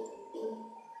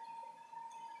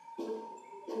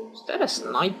 Is that a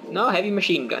snipe? No, heavy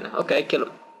machine gun. Okay, kill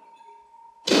him.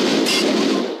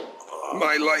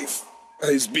 My life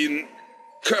has been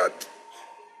cut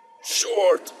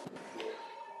short.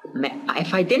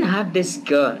 If I didn't have this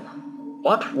gun,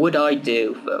 what would I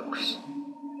do, folks?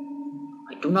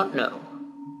 I do not know.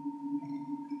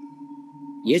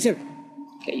 Yes, sir.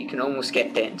 Okay, you can almost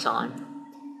get there in time.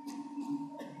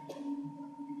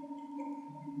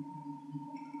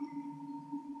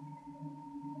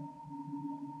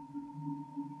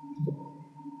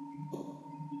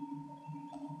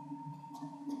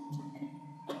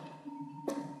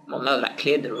 Well, now that I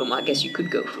cleared the room, I guess you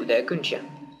could go through there, couldn't you?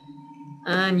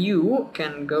 And you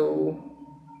can go...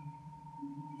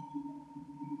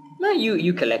 No,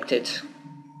 you collect it.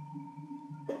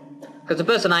 Because the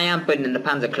person I am putting in the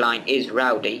Panzerkleins is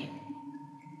Rowdy.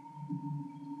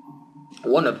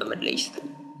 One of them at least.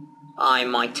 I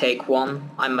might take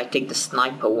one. I might take the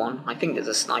sniper one. I think there's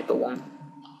a sniper one.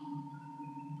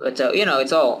 But, you know,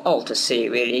 it's all to see,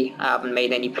 really. I haven't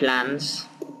made any plans.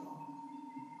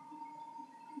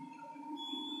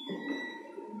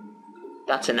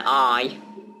 That's an eye.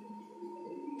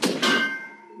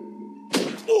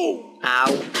 Oh!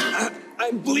 Ow.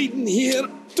 I'm bleeding here.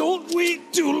 Don't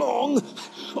wait too long,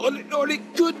 or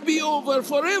it could be over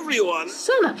for everyone.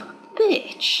 Son of a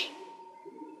bitch.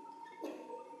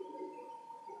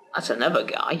 That's another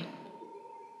guy.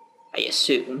 I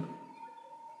assume.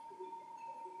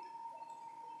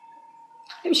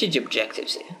 Let me see the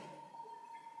objectives here.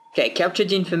 Okay, capture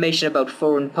the information about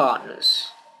foreign partners.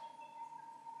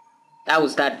 That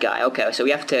was that guy. Okay, so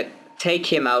we have to take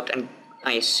him out and,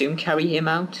 I assume, carry him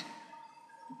out.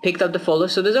 Picked up the folder,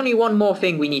 so there's only one more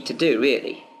thing we need to do,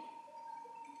 really.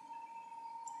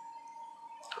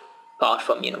 Apart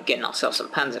from, you know, getting ourselves some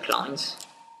Panzerkleins.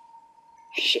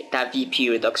 Shit, that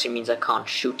VP reduction means I can't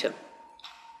shoot him.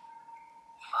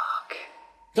 Fuck.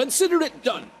 Consider it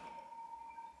done.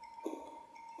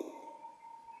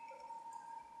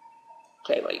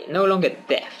 Okay, well, you're no longer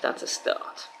deaf. That's a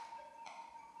start.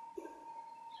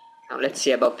 Now let's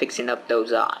see about fixing up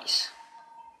those eyes.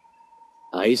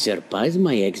 I surpass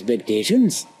my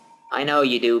expectations. I know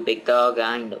you do, big dog.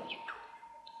 I know you do.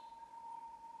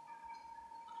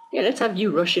 Yeah, let's have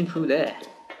you rushing through there.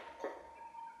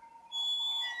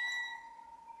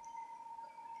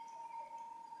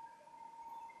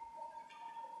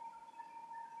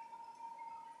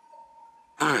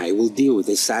 I will deal with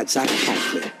this sad sack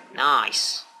promptly.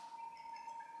 Nice.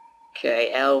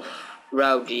 Okay, Elf,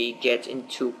 Rowdy get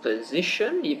into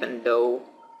position, even though...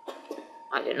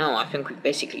 I don't know, I think we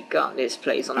basically got this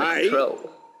place under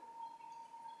control.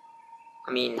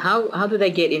 I mean, how do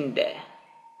they get in there?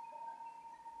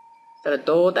 Is that a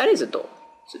door? That is a door.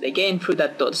 So they get in through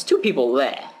that door. There's two people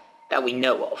there that we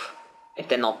know of, if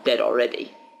they're not dead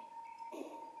already.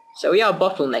 So we are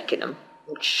bottlenecking them,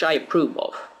 which I approve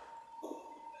of.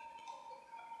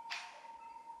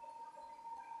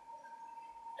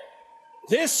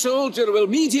 This soldier will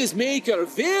meet his maker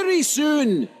very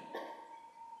soon.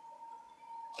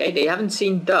 Okay, they haven't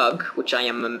seen Doug, which I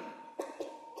am...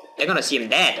 They're gonna see him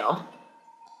there, though.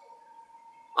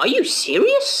 Are you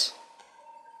serious?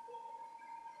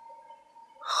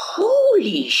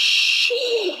 Holy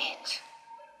shit!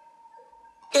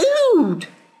 Dude!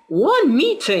 1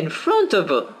 meter in front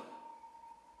of him!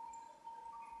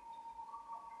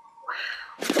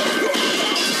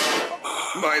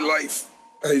 My life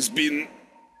has been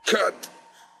cut.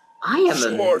 I am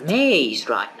short. amazed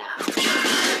right now.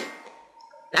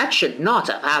 That should not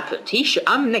have happened.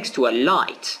 I'm next to a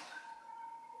light.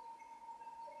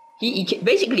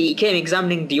 Basically, he came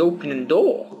examining the opening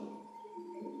door.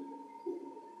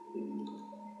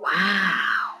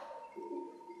 Wow.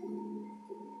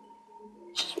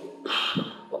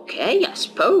 Okay, I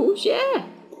suppose, yeah.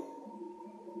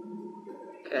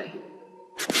 Okay.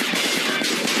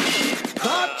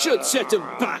 That should set him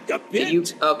back a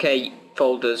bit. Okay,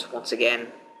 folders once again.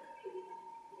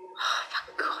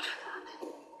 Thank God for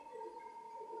that.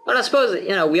 Well, I suppose, you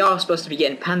know, we are supposed to be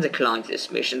getting Panzerkleins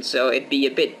this mission, so it'd be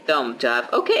a bit dumb to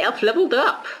have... Okay, Elf leveled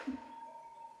up.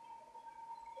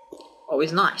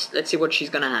 Always nice. Let's see what she's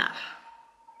gonna have.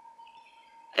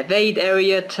 Evade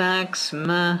area attacks,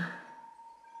 meh.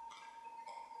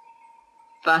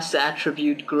 Fast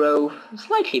attribute growth,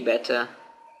 slightly better.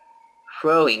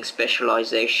 Throwing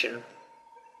specialization.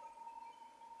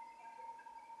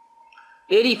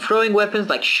 Really, throwing weapons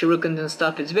like shurikens and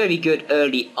stuff is very good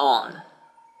early on.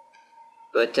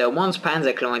 But once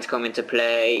Panzerkleins come into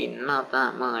play, not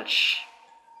that much.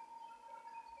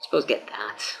 I suppose get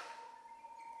that.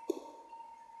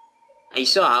 And you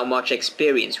saw how much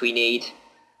experience we need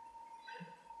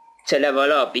to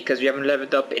level up, because we haven't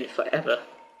leveled up in forever.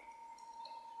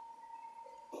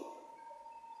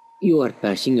 You are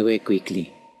passing away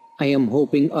quickly. I am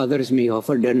hoping others may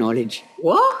offer their knowledge.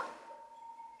 What?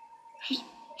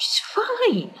 She's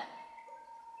fine.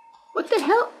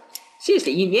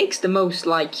 Seriously, he makes the most,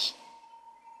 like,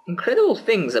 incredible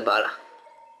things about her.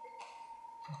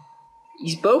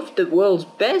 He's both the world's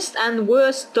best and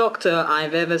worst doctor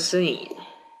I've ever seen.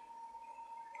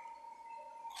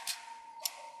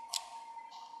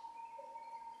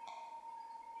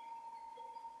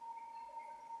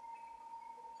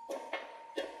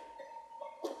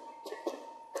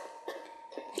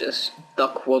 Just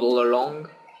duck waddle along.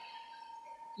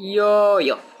 You're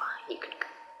fine. You can go.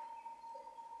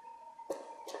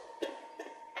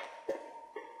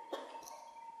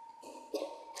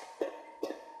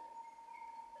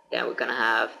 Then we're gonna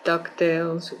have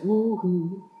DuckTales.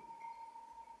 Woohoo!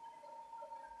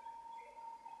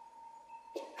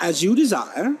 As you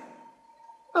desire.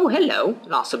 Oh, hello.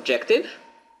 Last objective.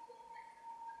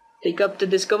 Pick up the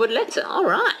discovered letter. All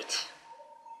right.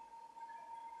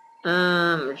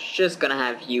 Just gonna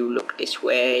have you look this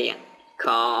way and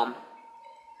calm.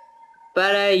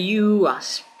 But you, I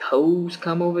suppose,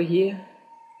 come over here.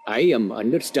 I am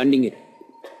understanding it.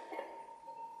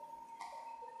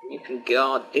 You can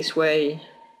guard this way.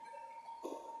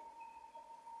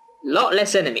 Lot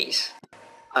less enemies.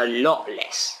 A lot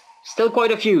less. Still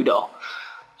quite a few though.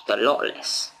 But a lot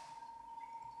less.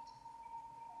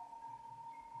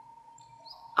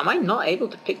 Am I not able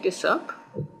to pick this up?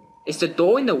 Is the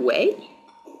door in the way?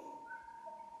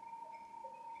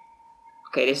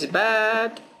 Okay, this is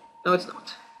bad. No, it's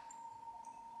not.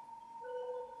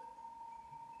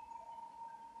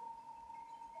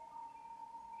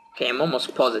 Okay, I'm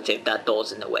almost positive that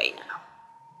door's in the way now.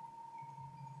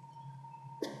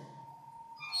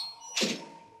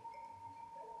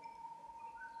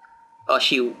 Oh,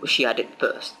 she had it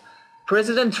first.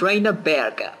 President Rainer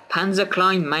Berger,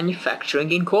 Panzerkleins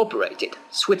Manufacturing Incorporated,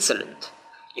 Switzerland.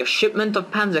 Your shipment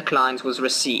of Panzerkleins was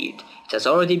received. It has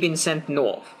already been sent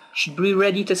north. Should be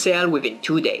ready to sail within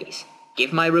 2 days.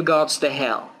 Give my regards to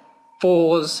Hell.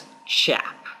 Fours,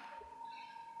 chap.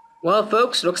 Well,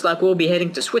 folks, looks like we'll be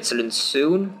heading to Switzerland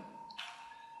soon.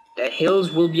 The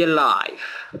hills will be alive.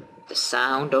 The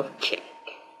sound of killing.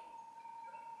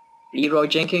 Leroy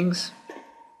Jenkins.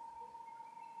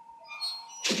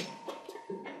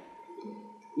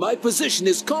 My position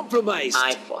is compromised.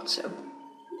 I thought so.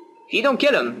 If you don't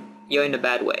kill him, you're in a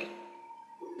bad way.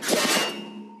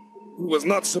 It was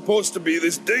not supposed to be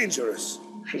this dangerous.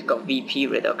 She's got VP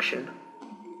reduction.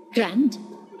 Grand.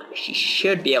 She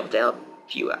should be able to help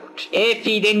you out. If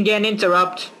he didn't get an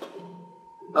interrupt.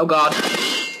 Oh god.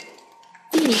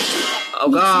 Really, Oh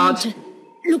need god. someone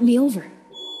to look me over.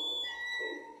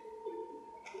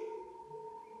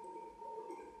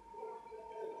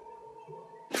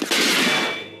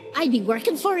 I'd be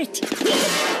working for it.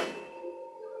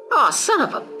 Oh, son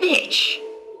of a bitch.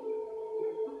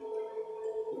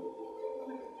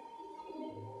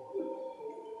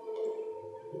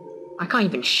 I can't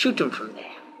even shoot him from there.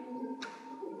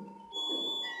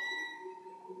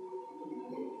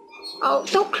 Oh,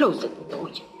 don't close the door.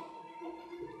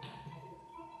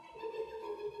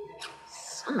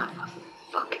 Son of a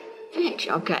fucking bitch.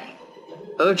 Okay.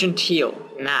 Urgent heal.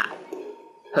 Now.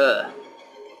 Her.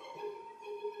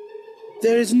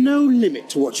 There is no limit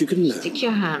to what you can learn. Stick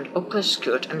your hand up her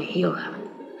skirt and heal her.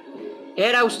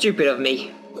 Yeah, that was stupid of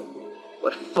me.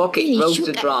 But fuck it, Really, roast shoot,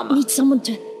 the I drama. need someone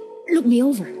to look me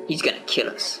over. He's gonna kill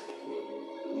us.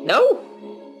 No?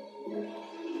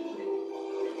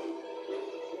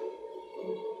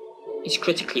 He's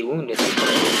critically wounded.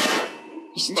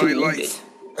 He's too My wounded. life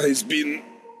has been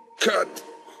cut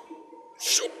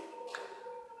short.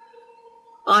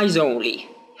 Eyes only.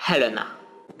 Helena.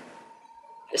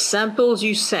 The samples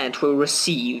you sent were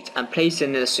received and placed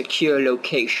in a secure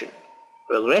location.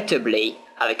 Regrettably,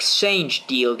 our exchange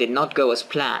deal did not go as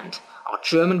planned. Our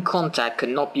German contact could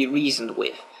not be reasoned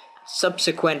with, and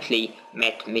subsequently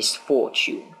met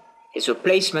misfortune. His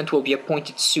replacement will be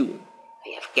appointed soon. I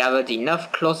have gathered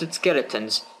enough closet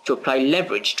skeletons to apply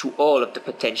leverage to all of the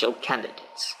potential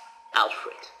candidates.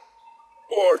 Alfred.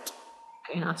 Port.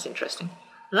 Okay, that's interesting.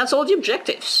 And that's all the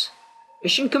objectives.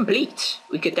 Mission complete.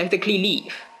 We could technically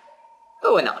leave.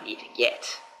 But we're not leaving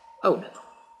yet. Oh no.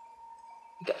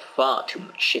 We got far too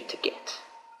much shit to get.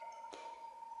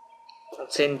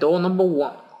 What's in door number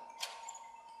 1?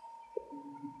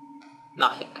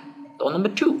 Nothing. Door number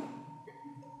 2.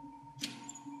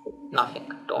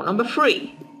 Nothing. Door number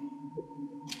 3.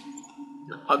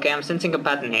 Okay, I'm sensing a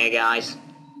pattern here, guys.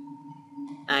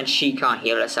 And she can't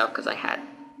heal herself because I had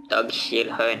Doug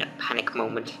heal her in a panic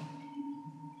moment.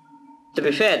 To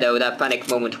be fair though, that panic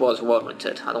moment was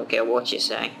warranted. I don't care what you're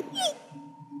saying.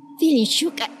 Feeling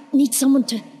shook. I need someone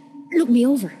to look me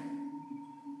over.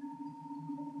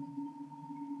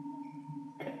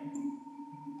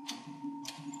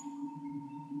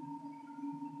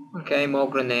 Okay, more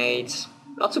grenades.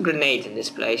 Lots of grenades in this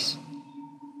place.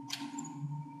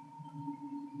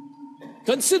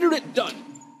 Consider it done.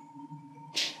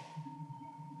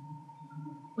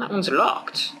 That one's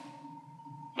locked.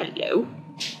 Hello.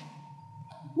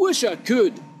 Wish I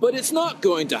could, but it's not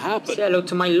going to happen. Say hello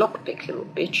to my lockpick, little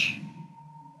bitch.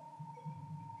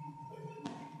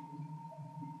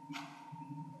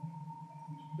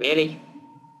 Really?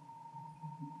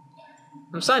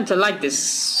 I'm starting to like this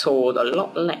sword a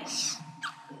lot less.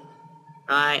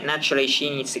 Right, naturally she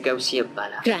needs to go see a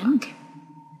balafak. Grand.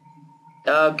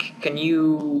 Doug, can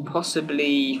you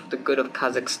possibly, for the good of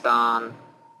Kazakhstan,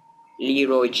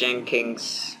 Leroy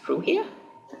Jenkins through here?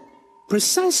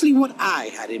 Precisely what I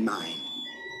had in mind.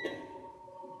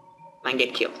 And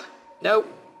get killed. No.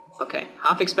 Okay,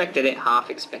 half expected it, half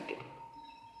expected it.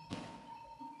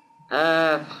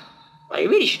 I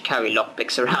really should carry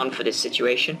lockpicks around for this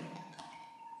situation.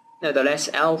 Nevertheless,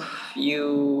 Elf,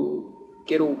 you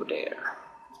get over there.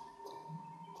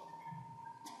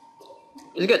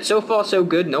 It's good. So far, so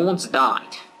good. No one's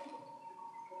died.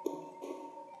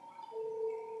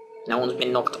 No one's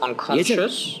been knocked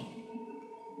unconscious.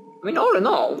 I mean, all in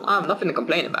all, I have nothing to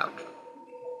complain about.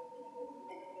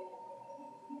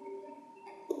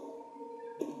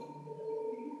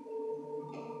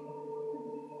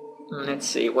 Let's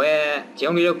see, where the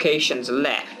only locations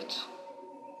left.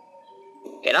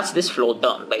 Okay, that's this floor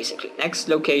done, basically. Next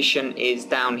location is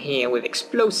down here with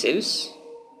explosives.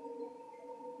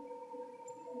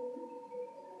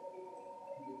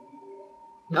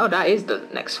 No, that is the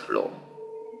next floor.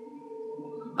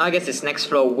 I guess it's next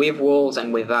floor with walls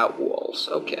and without walls.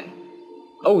 Okay.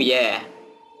 Oh yeah.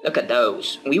 Look at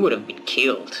those. We would have been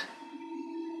killed.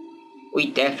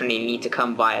 We definitely need to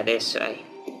come via this way.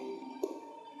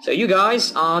 So you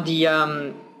guys are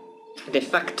the de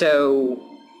facto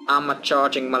armor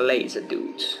charging my laser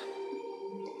dudes.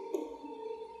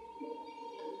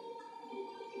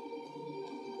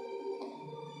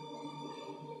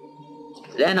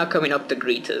 They're not coming up to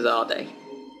greet us, are they?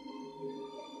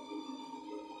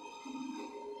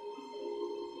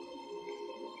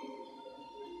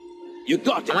 You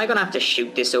got it. Am I gonna have to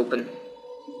shoot this open?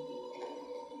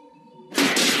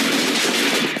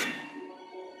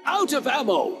 Out of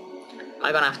ammo! Am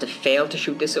I gonna have to fail to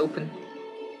shoot this open?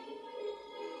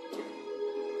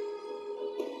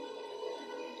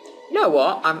 You know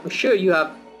what? I'm sure you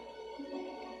have...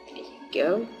 There you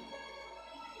go.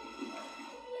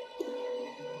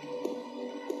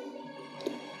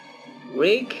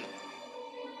 Rig?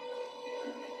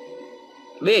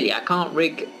 Really, I can't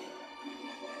rig...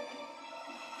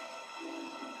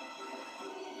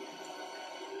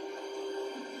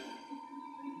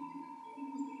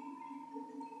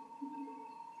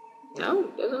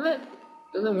 No,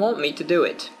 doesn't want me to do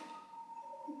it.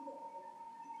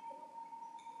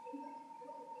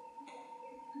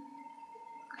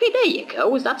 Okay, there you go.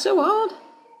 Was that so hard?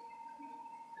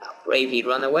 How bravely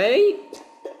run away.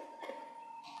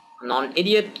 I'm not an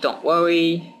idiot, don't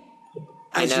worry.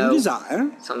 I As know. you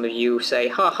desire. Some of you say,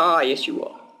 haha, yes you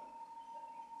are.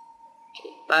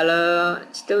 Okay, Bala,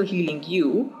 still healing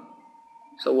you,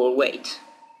 so we'll wait.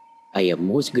 I am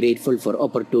most grateful for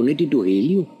opportunity to heal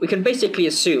you. We can basically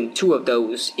assume 2 of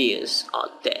those ears are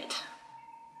dead.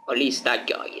 Or at least that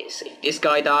guy is. If this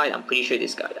guy died, I'm pretty sure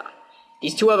this guy died.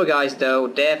 These 2 other guys though,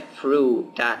 they're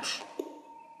through that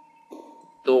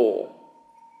door,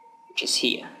 which is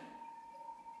here.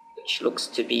 Which looks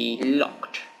to be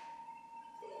locked.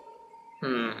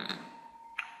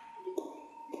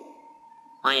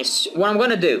 What I'm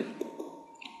gonna do,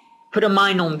 put a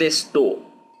mine on this door,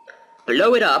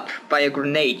 blow it up by a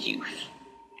grenade use,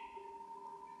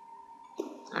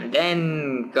 and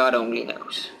then God only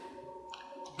knows.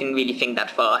 Didn't really think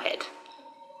that far ahead.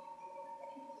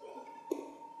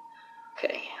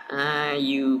 Okay,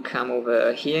 you come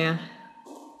over here.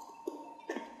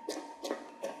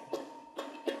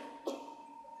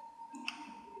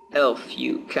 Elf,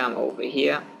 you come over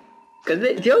here.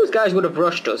 Because those guys would have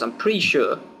rushed us, I'm pretty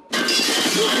sure.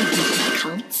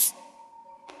 Counts.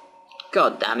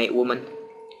 God damn it, woman.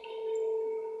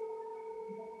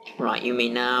 Right, you may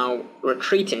now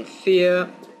retreat in fear.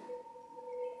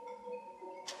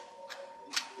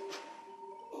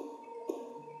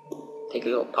 Take a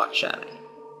little pot, shall we?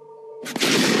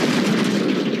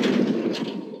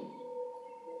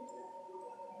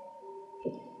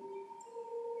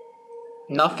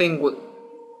 Nothing would...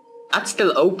 That's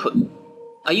still open.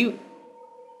 Are you...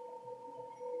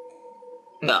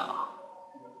 No.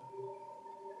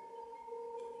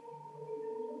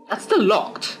 That's still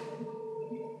locked.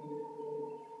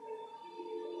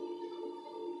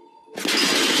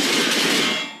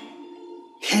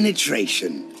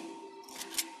 Penetration.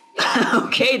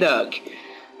 Okay, Doug.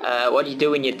 What you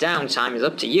do in your downtime is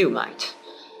up to you, mate.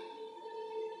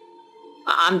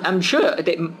 I'm sure that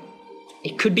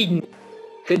it could be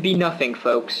nothing,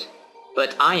 folks.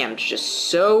 But I am just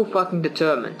so fucking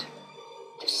determined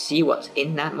to see what's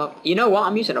in that mug. You know what?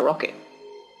 I'm using a rocket.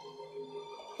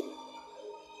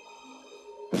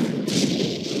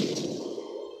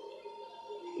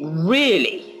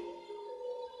 Really?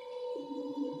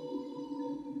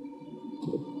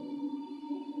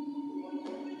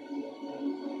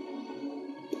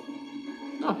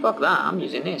 Oh, fuck that. I'm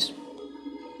using this.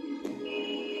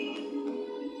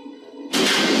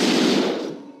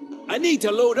 I need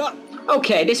to load up.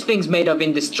 Okay, this thing's made of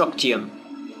indestructium.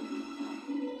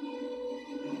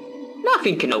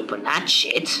 Nothing can open that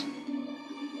shit.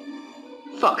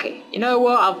 Fuck it. You know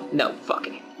what? No, fuck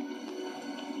it.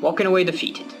 Walking away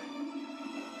defeated.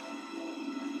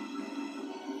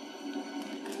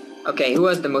 Okay, who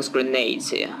has the most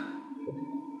grenades here?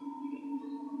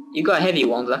 You got heavy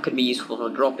ones that could be useful for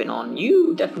dropping on.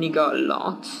 You definitely got a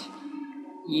lot.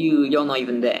 You're not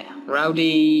even there. Rowdy,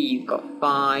 you've got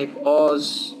 5.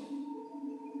 Oz,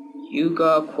 you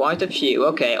got quite a few.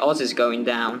 Okay, Oz is going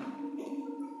down.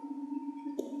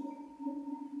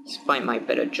 Despite my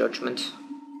better judgment.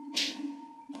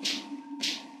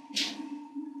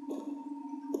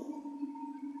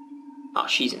 Oh,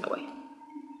 she's in the way.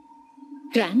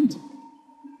 Grand.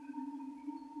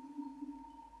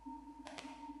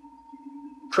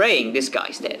 Praying this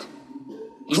guy's dead.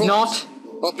 He's Cross. not.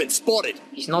 I've been spotted.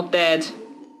 He's not dead.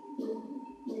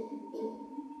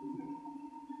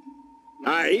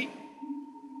 Aye.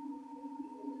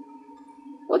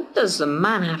 What does the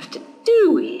man have to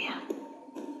do here?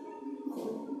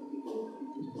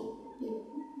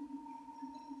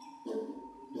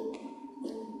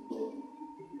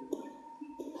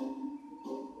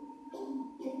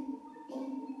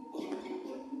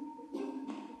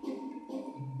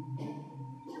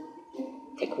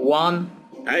 Take one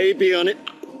Be on it.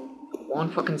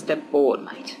 fucking step forward,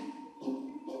 mate.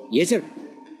 Yes, sir.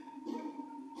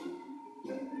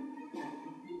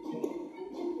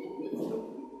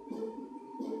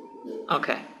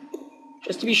 Okay.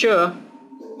 Just to be sure.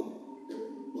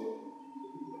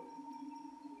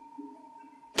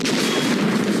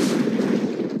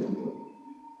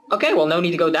 Okay, well, no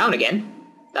need to go down again.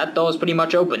 That door's pretty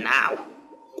much open now.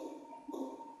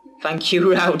 Thank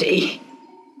you, Rowdy.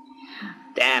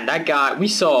 Damn, that guy, we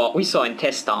saw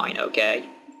intestine, okay?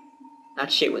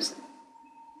 That shit was...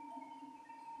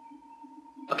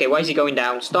 Okay, why is he going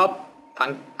down? Stop.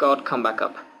 Thank God, come back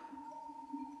up.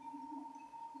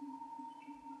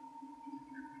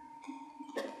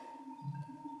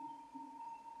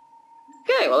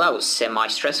 Okay, well that was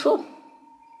semi-stressful.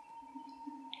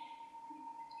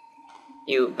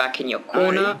 You back in your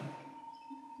corner.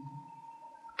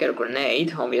 Get a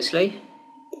grenade, obviously.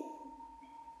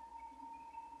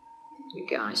 You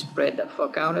guys spread the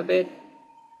fuck out a bit.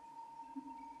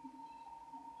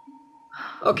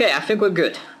 Okay, I think we're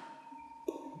good.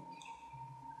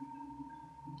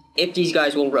 If these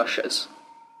guys will rush us.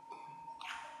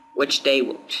 Which they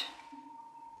won't.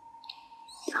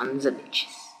 Sons of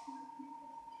bitches.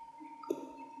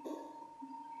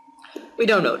 We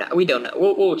don't know that. We don't know.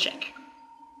 We'll check.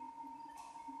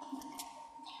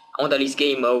 I want at least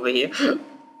game over here.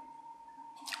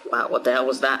 Wow, what the hell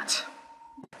was that?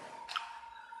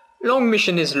 Long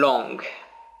mission is long.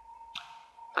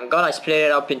 Thank God I split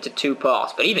it up into 2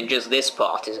 parts, but even just this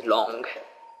part is long.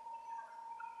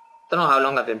 Don't know how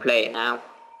long I've been playing now.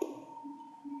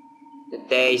 The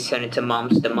days turn into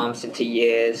months, the months into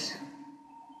years.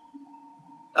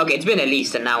 Okay, it's been at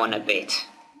least an hour and a bit.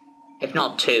 If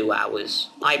not 2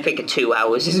 hours. I think 2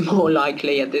 hours is more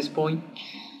likely at this point.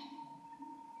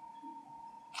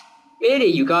 Really,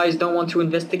 you guys don't want to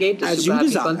investigate this As super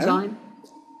you happy fun desire. time?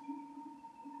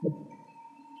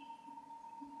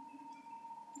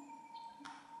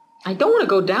 I don't want to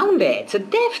go down there. It's a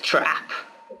death trap.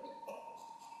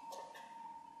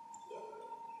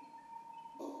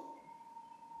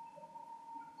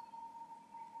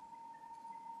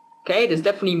 Okay, there's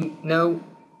definitely no...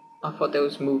 I thought there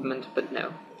was movement, but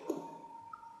no.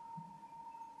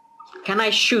 Can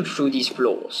I shoot through these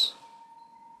floors?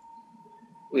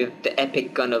 With the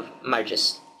epic gun of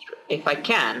Majesty. If I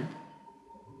can,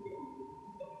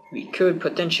 we could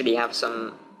potentially have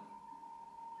some...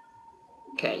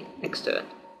 Okay, next turn.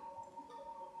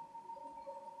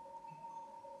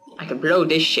 I can blow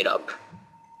this shit up.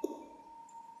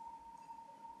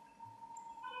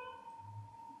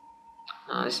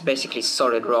 This is basically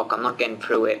solid rock, I'm not getting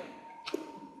through it.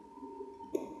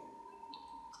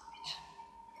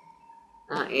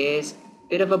 That is a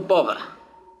bit of a bother.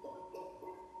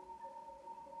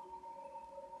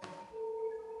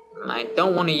 I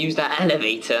don't want to use that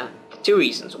elevator for two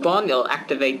reasons. One, it'll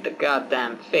activate the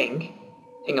goddamn thing.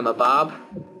 Thingamabob.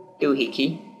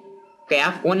 Doohickey. Okay,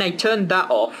 when I turn that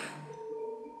off,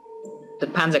 the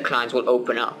Panzerkleins will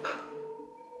open up.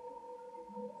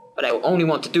 But I only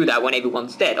want to do that when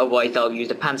everyone's dead, otherwise they'll use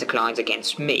the Panzerkleins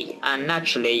against me, and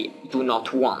naturally do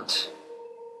not want.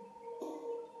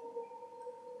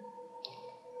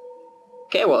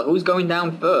 Okay, well, who's going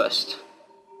down first?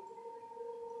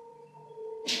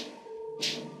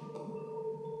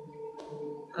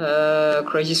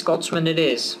 Crazy Scotsman it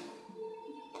is.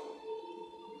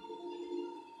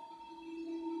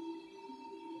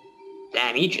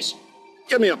 Damn, he just...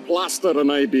 Give me a plaster and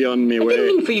I be on me I way.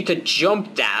 didn't mean for you to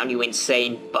jump down, you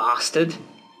insane bastard.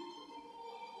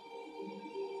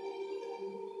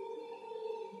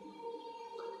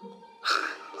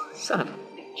 Son of a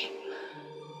bitch.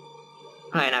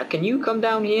 Alright, now, can you come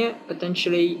down here,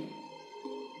 potentially?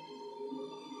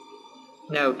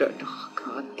 No, don't... Oh,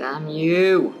 god damn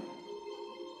you.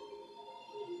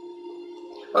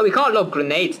 Well, we can't lob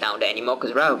grenades down there anymore,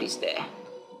 because Rowdy's there.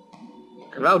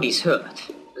 And Rowdy's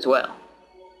hurt, as well.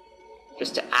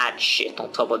 Just to add shit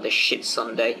on top of the shit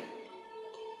Sunday.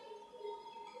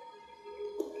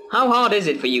 How hard is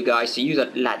it for you guys to use a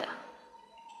ladder?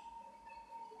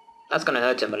 That's gonna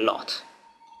hurt him a lot.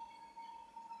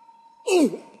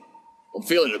 Ooh! I'm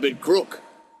feeling a bit crook,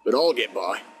 but I'll get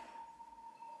by.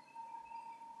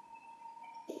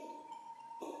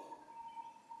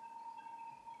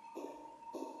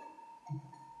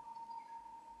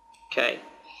 Okay.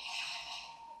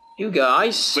 You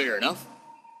guys... Fair enough.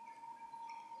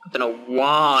 I don't know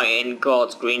why in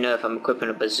God's green earth I'm equipping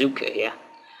a bazooka here.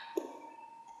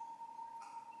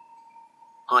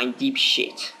 I'm deep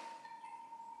shit.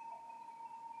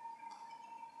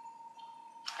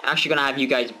 I'm actually gonna have you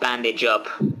guys bandage up.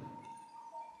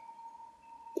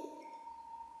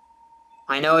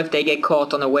 I know if they get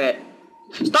caught on the wet.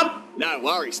 Stop! No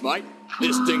worries, mate.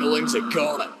 This ding-a-ling's a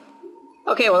corner.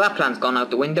 Okay, well that plan's gone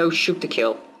out the window. Shoot to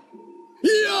kill.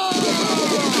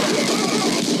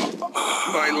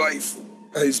 My life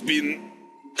has been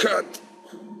cut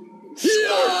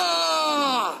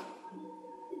Yeah!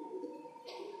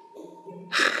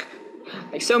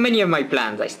 Like so many of my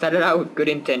plans, I started out with good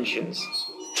intentions.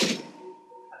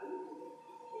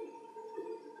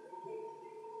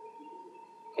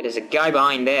 There's a guy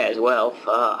behind there as well,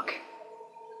 fuck.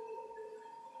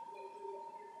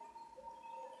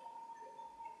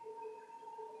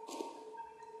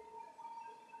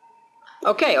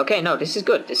 Okay, no, this is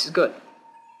good, this is good.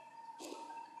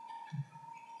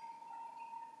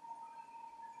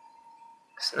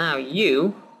 So now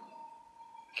you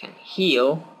can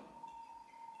heal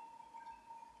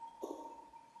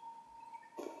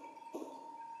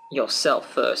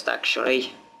yourself first,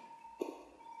 actually.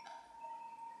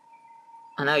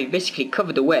 And now you basically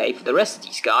covered the way for the rest of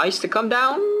these guys to come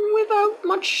down without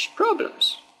much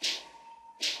problems.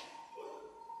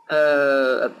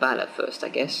 A banner first, I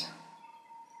guess.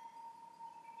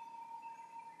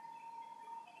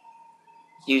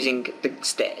 Using the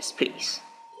stairs, please.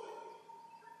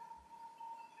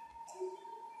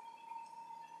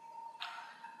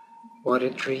 What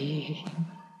a dream.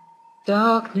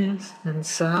 Darkness and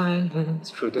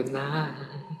silence through the night.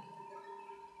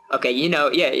 Okay, you know,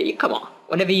 yeah, come on.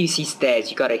 Whenever you see stairs,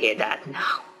 you gotta hear that. No,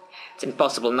 it's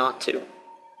impossible not to.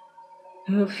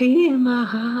 You fill my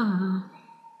heart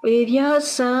with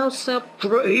yourself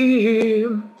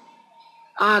supreme.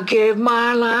 I give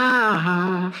my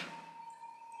life.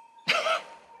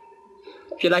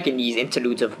 I feel like in these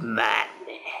interludes of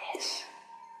madness.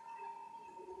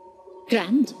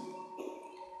 Grand.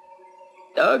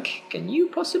 Doug, can you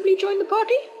possibly join the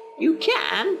party? You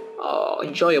can. Oh,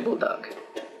 enjoyable, Doug.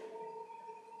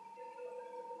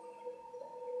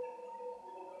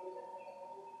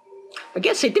 I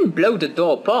guess I didn't blow the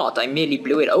door apart, I merely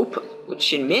blew it open,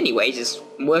 which in many ways is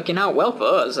working out well for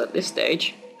us at this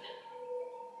stage.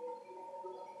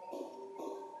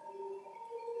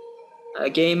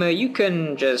 Gamer, you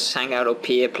can just hang out up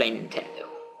here playing Nintendo.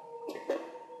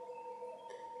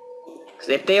 Because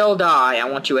if they all die, I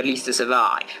want you at least to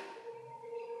survive.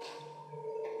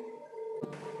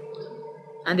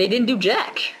 And they didn't do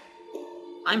jack.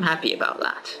 I'm happy about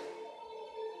that.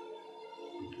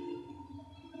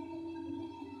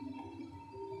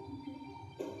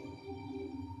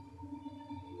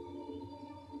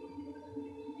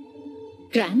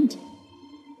 Grand.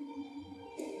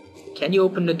 Can you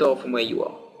open the door from where you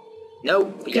are? No.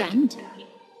 Grand.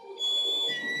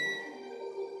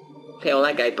 Okay, well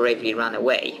that guy bravely ran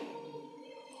away.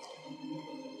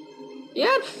 He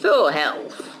had full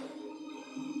health.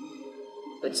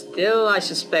 But still, I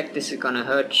suspect this is gonna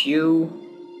hurt you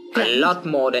a lot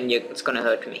more than it's gonna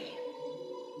hurt me.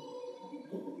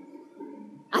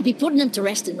 I'll be putting him to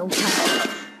rest in no time.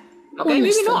 Okay, One less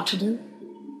maybe thing not. to do.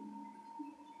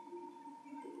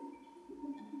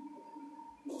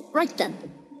 Right then.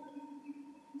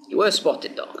 You were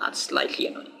spotted though, that's slightly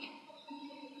annoying.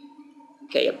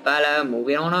 Okay, Abala,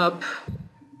 moving on up.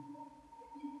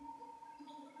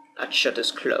 That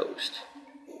shutter's closed.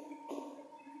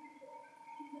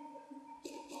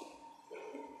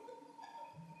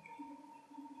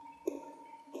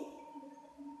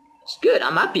 It's good,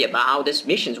 I'm happy about how this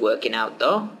mission's working out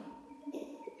though.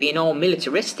 Being all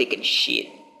militaristic and shit.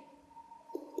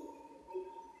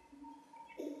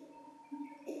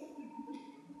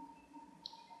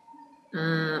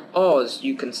 Oz,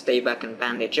 you can stay back and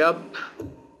bandage up.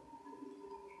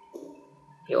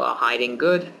 You are hiding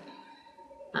good.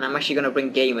 And I'm actually gonna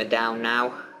bring Gamer down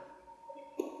now.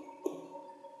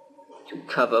 To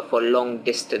cover for long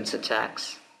distance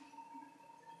attacks.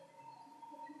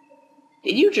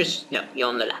 Did you just... No, you're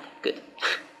on the ladder. Good.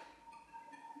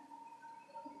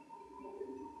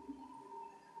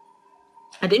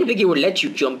 I didn't think it would let you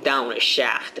jump down a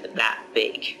shaft that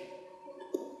big.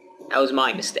 That was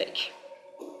my mistake.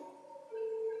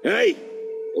 Hey,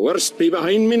 the worst be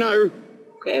behind me now.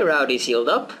 Okay, Rowdy's healed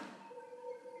up.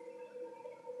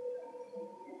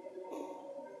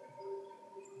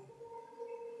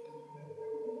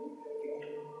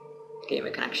 Okay,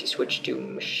 we can actually switch to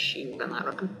machine gun, I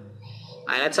reckon.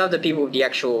 Alright, let's have the people with the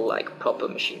actual, like, proper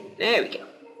machine. There we go.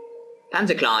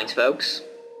 Panzerkleins, folks.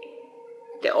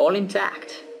 They're all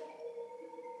intact.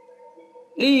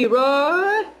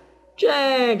 Leroy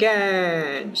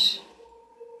Jenkins!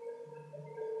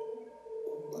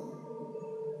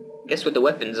 Guess what the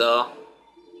weapons are.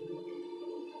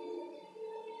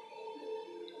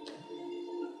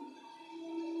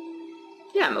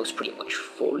 Yeah, ammo's pretty much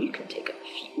full. You can take a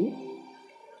few.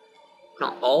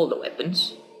 Not all the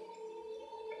weapons.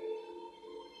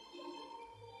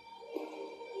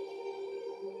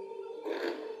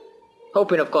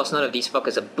 Hoping, of course, none of these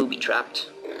fuckers are booby-trapped.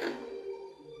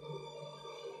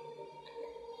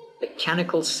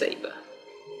 Mechanical saber.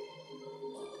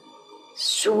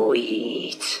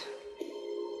 Sweet.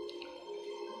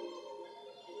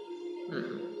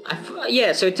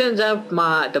 Yeah, so it turns out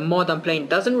the mod I'm playing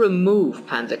doesn't remove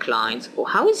Panzerkleins. Oh,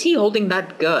 how is he holding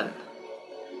that gun?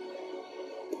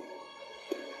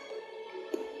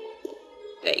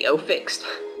 There you go, fixed.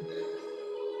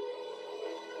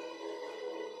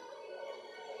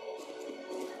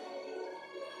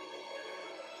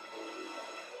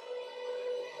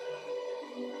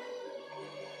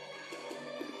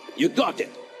 You got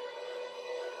it.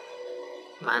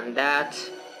 Man that.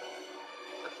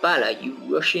 Bala, you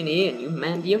rushing in, you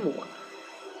man the other one.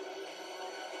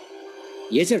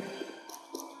 Yes, sir.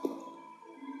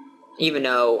 Even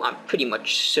though I'm pretty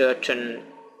much certain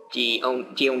the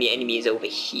only enemy is over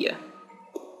here.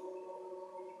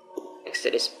 Next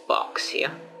to this box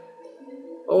here.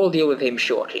 I'll deal with him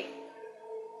shortly.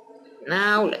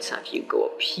 Now let's have you go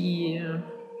up here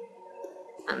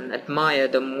and admire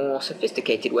the more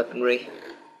sophisticated weaponry.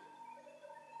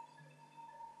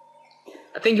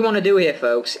 The thing you want to do here,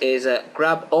 folks, is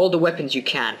grab all the weapons you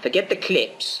can. Forget the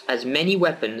clips. As many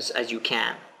weapons as you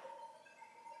can.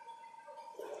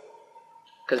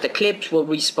 Because the clips will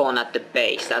respawn at the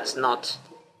base. That's not...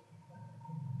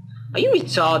 Are you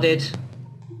retarded?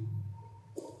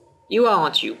 You are,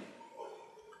 aren't you?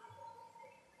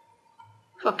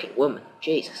 Fucking woman.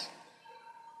 Jesus.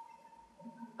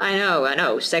 I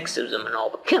know, sexism and all,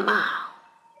 but come on.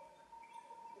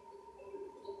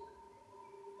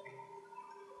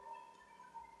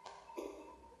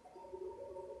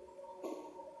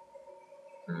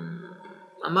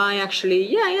 Am I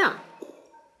actually... Yeah, I am.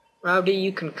 Rowdy,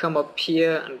 you can come up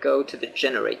here and go to the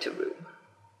generator room.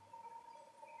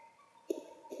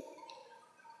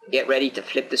 Get ready to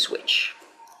flip the switch.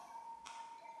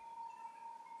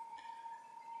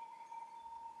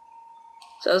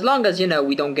 So as long as, you know,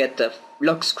 we don't get the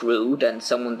luck screwed and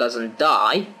someone doesn't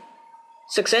die,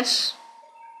 success.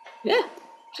 Yeah,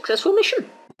 successful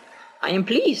mission. I am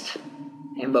pleased.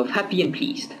 I am both happy and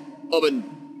pleased.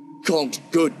 Oven, can't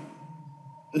good.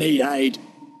 Need aid.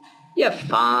 You're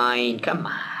fine, come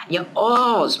on. You're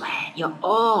Oz, man. You're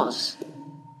Oz.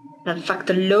 That fact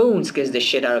alone scares the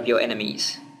shit out of your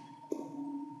enemies.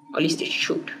 Or at least it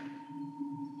should.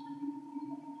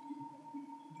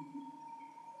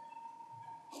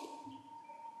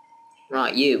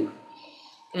 Right, you.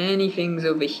 Anything's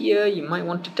over here you might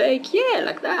want to take? Yeah,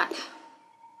 like that.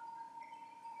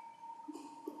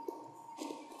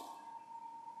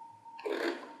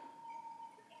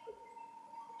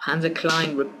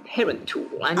 Panzerkleins repairing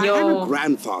tool, and I'm you're... a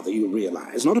grandfather, you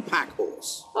realize, not a pack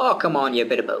horse. Oh, come on, you're a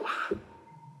bit of both.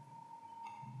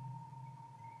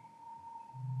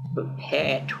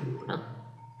 Repair tool, huh?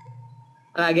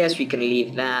 I guess we can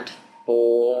leave that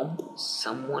for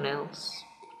someone else.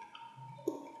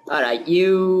 Alright,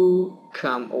 you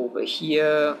come over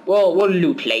here. Well, we'll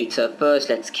loot later. First,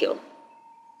 let's kill.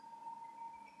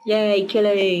 Yay,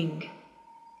 killing!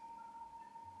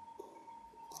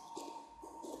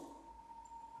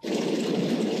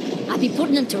 I'll be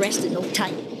putting him to rest in no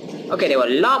time. Okay, there were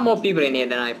a lot more people in here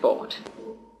than I thought.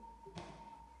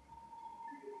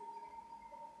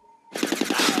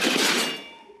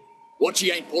 What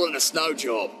you ain't pulling a snow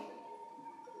job?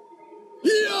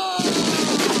 Yeah!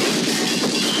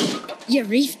 You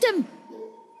reefed him?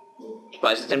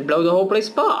 Surprised it didn't blow the whole place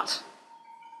apart.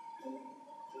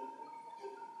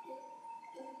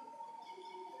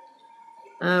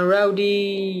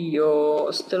 Rowdy,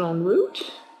 you're still en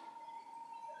route?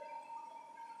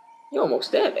 You're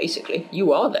almost there, basically.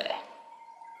 You are there.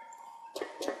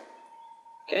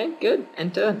 Okay, good.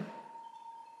 Enter.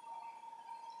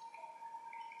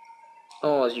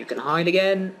 Oz, you can hide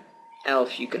again.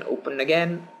 Elf, you can open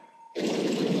again.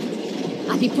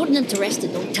 I'll be putting him to rest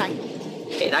in no time.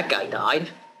 Okay, that guy died.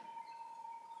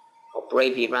 Or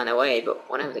bravely ran away, but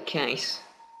whatever the case.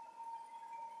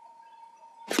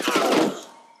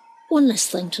 One less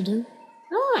thing to do.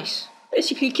 Nice.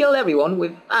 Basically killed everyone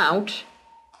without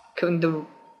killing the...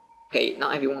 Okay,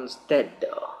 not everyone's dead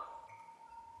though.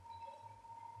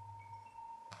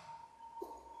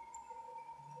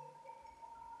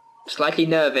 Slightly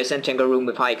nervous entering a room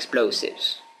with high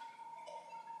explosives.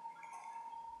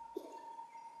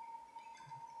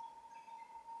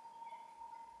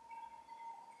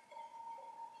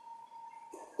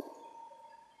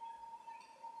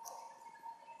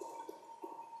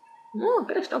 Oh,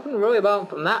 better stop and worry about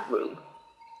from that room.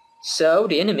 So,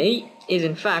 the enemy is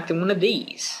in fact in one of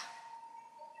these.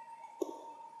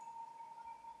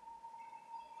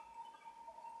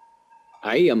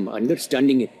 I am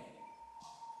understanding it.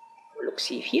 Look,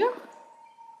 see here.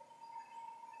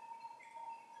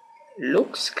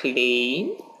 Looks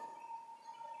clean.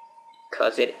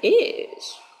 'Cause it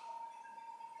is.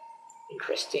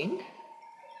 Interesting.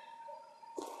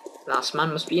 Last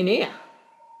man must be in here.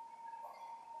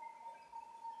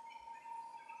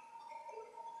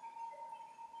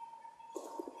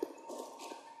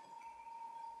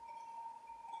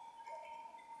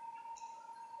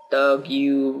 Doug,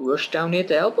 you rush down here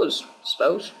to help us, I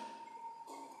suppose.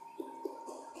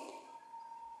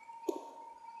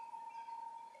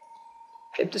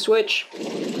 Flip the switch.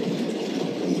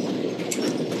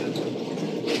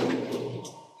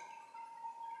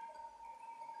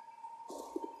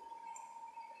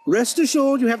 Rest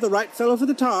assured you have the right fellow for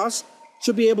the task.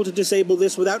 Should be able to disable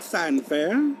this without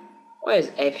fanfare. Why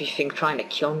is everything trying to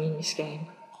kill me in this game?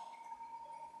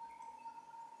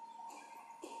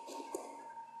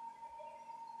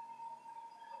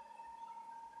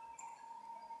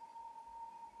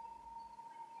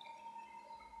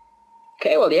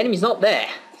 Okay, well the enemy's not there,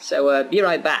 so be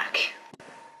right back.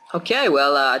 Okay,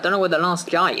 well I don't know where the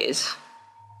last guy is.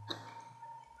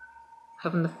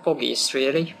 Having the foggiest,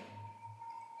 really.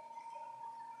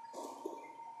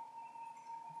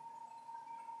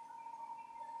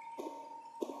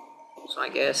 So I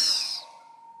guess...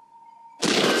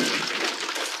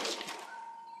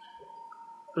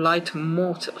 light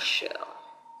mortar shell.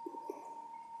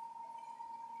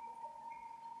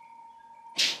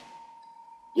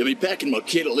 You'll be packing my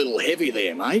kit a little heavy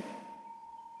there, mate.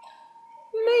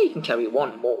 Maybe you can carry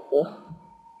one more.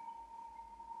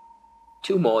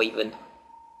 Two more even.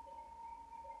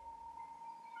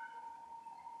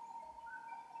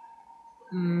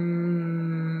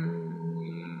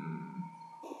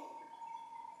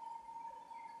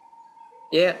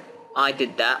 Yeah, I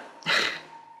did that.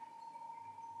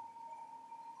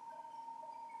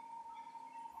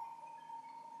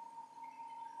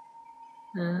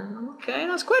 Okay,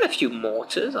 that's quite a few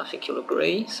mortars, I think you'll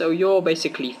agree. So you're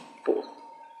basically full.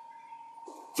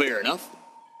 Fair enough.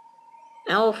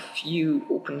 Elf, you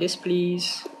open this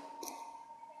please.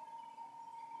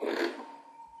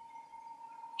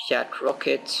 Fiat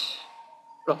rocket.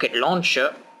 Rocket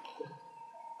launcher.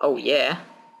 Oh yeah.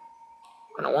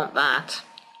 Gonna want that.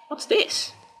 What's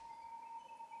this?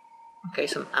 Okay,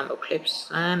 some ammo clips.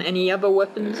 And any other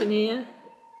weapons in here?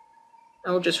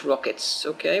 Oh, just rockets.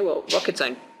 Okay, well, rockets are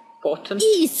important.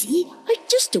 Easy, I'm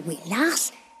just a wee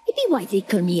lass. It be why they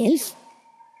call me Elf.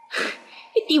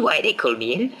 It be why they call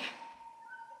me Elf.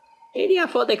 Lady, I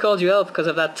thought they called you Elf because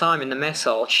of that time in the mess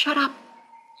hall. Shut up.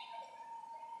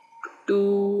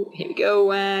 Here we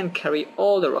go, and carry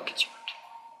all the rockets around.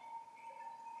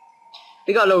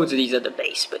 We got loads of these at the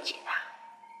base, but yeah,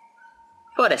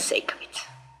 for the sake of it.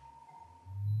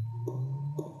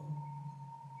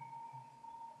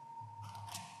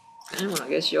 And well, I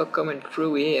guess you're coming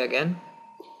through here again.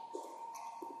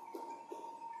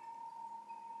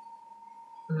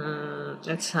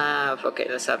 Let's have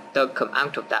Doug come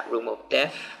out of that room of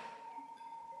death.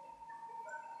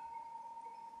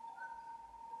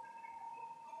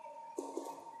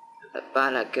 Let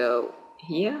Bala go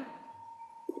here.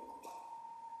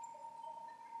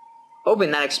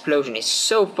 Hoping that explosion is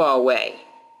so far away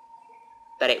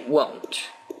that it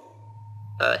won't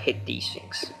hit these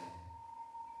things.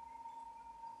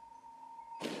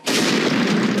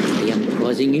 I am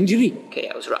causing injury. Okay,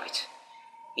 I was right.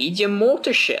 Medium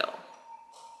mortar shell.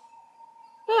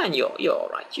 And you're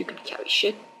alright, you can carry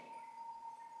shit.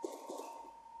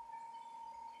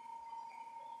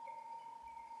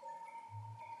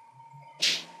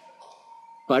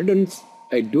 Pardons,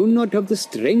 I do not have the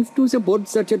strength to support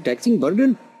such a taxing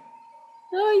burden.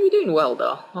 Oh, you're doing well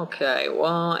though. Okay,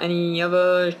 well, any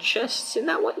other chests in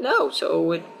that one? No,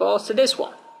 so it falls to this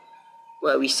one.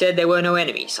 Well, we said there were no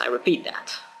enemies, I repeat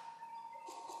that.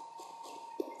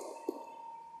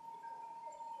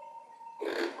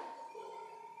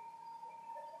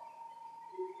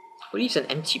 What leaves an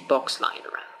empty box lying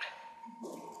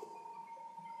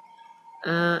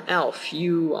around? Elf,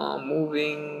 you are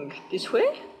moving this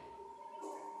way?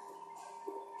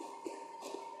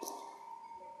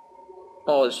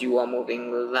 Oz, you are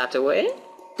moving that way?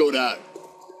 Go down.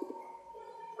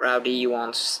 Rowdy, you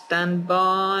on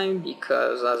standby,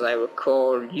 because as I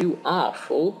recall, you are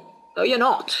full. No, you're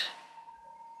not.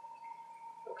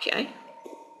 Okay.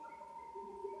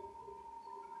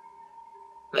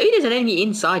 Maybe there's an enemy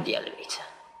inside the elevator.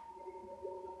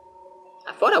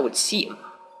 I thought I would see him.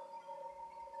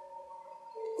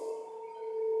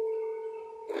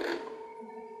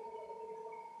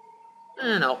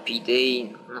 And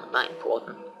RPD, not that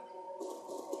important.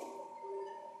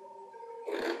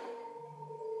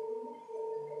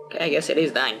 Okay, I guess it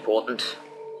is that important.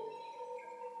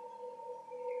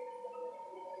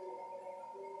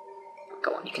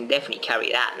 Come on, you can definitely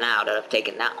carry that now that I've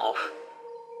taken that off.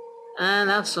 And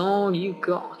that's all you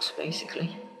got,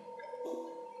 basically.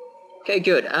 Okay,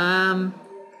 good. Bala,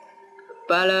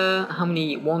 how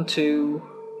many? 1, 2,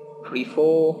 3,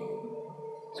 4.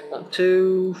 1,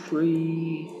 2,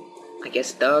 3. I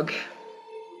guess Doug.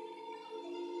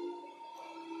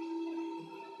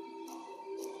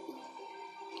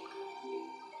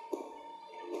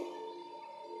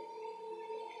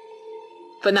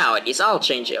 For now, at least, I'll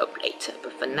change it up later.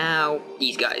 But for now,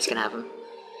 these guys can have them.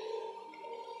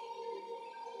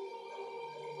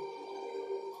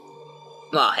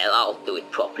 Oh hell, I'll do it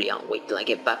properly. I'll wait till I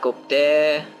get back up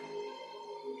there.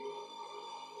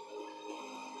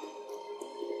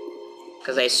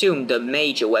 Because I assume the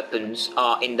major weapons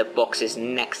are in the boxes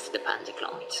next to the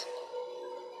Panzerkleins.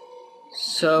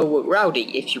 So,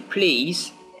 Rowdy, if you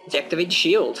please, deactivate the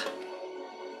shield.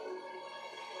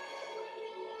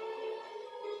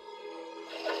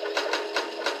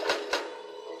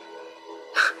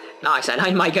 Nice, I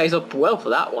lined my guys up well for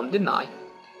that one, didn't I?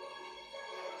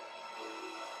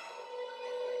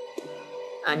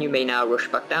 And you may now rush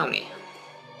back down here.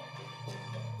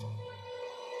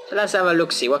 So let's have a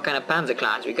look, see what kind of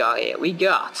Panzerkleins we got here. We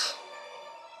got...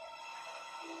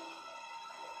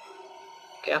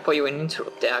 Okay, I thought you were an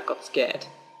interrupt there, I got scared.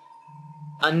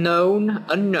 Unknown,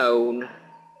 unknown,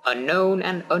 unknown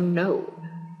and unknown.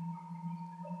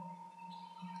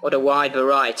 What a wide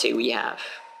variety we have.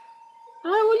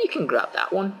 Well, you can grab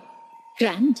that one.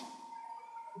 Grand.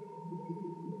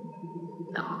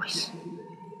 Nice.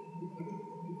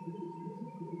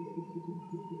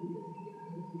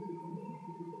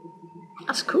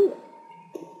 That's cool.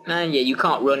 And yeah, you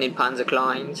can't run in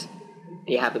Panzerkleins.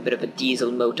 You have a bit of a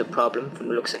diesel motor problem from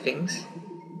the looks of things.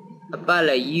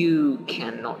 Bala, you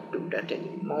cannot do that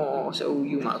anymore, so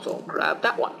you might as well grab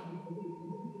that one.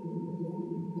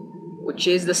 Which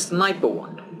is the sniper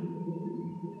one.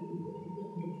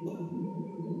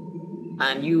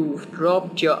 And you've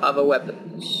dropped your other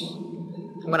weapons.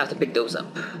 I'm gonna have to pick those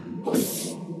up.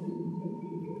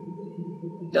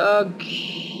 Doug,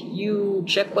 you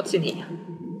check what's in here.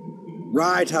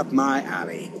 Right up my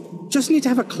alley. Just need to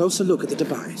have a closer look at the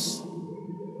device.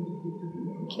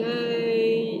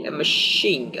 Okay, a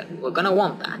machine gun. We're gonna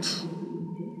want that.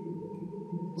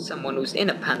 Someone who's in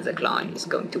a Panzerklein is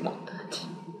going to want that.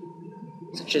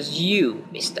 Such as you,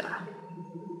 mister.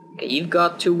 Okay, you've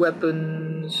got 2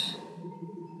 weapons.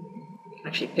 You can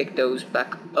actually pick those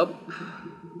back up.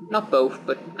 Not both,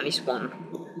 but at least one.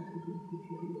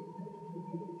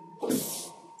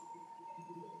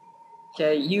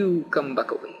 Okay, you come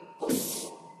back away.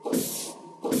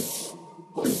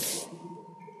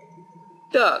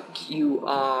 Doug, you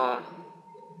are...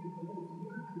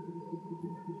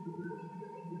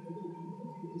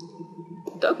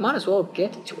 Doug might as well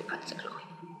get into a Panzerklein.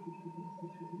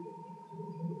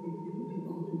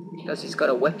 Because he's got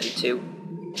a weapon too.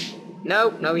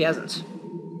 No, he hasn't.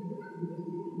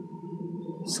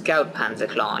 Scout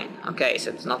Panzerklein. Okay,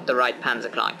 so it's not the right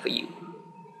Panzerklein for you.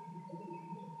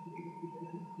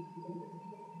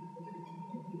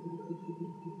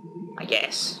 I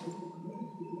guess.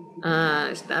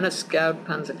 Is that a Scout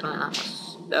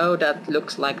Panzerklein? No, that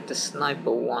looks like the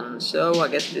sniper one, so I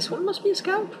guess this one must be a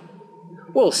Scout?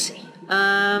 We'll see.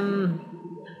 I'm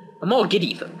all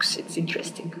giddy, folks. It's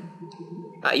interesting.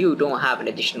 You don't have an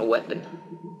additional weapon.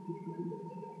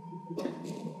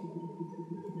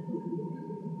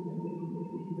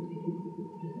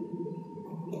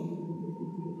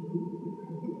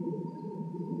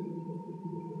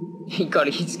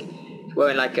 He's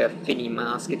wearing like a Finny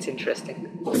mask. It's interesting.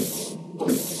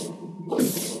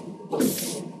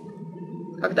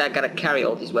 Fuck that, I gotta carry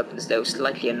all these weapons though.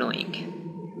 Slightly annoying.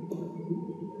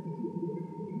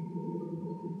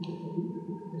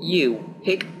 You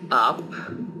pick up.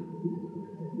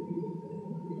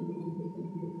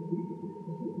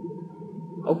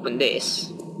 Open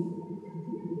this.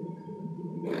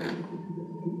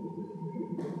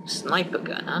 Sniper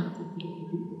gun, huh?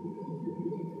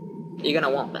 You're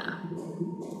gonna want that.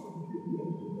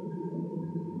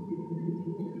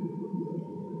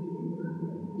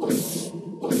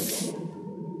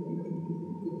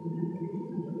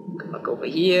 Come back over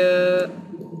here.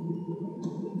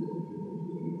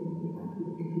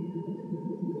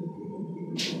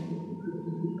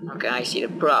 Okay, I see the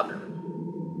problem.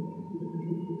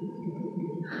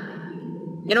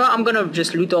 You know what, I'm gonna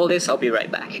just loot all this, I'll be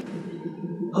right back.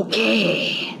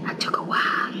 Okay, that took a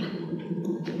while.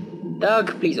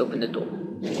 Doug, please open the door.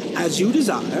 As you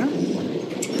desire.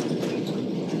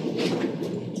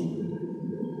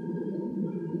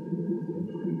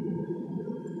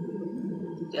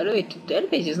 The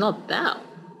elevator is not down.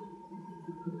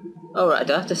 Alright,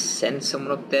 do I have to send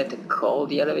someone up there to call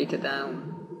the elevator down?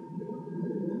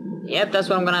 Yep, that's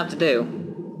what I'm gonna have to do.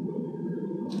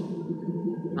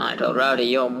 Alright, alrighty,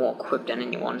 you're more equipped than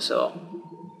anyone, so...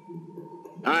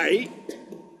 Aye.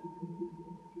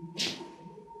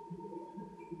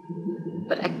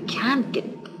 But I can't get...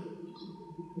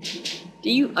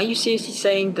 Are you seriously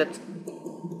saying that...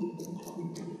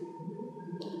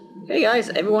 Hey guys,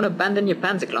 everyone abandon your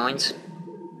Panzerkleins.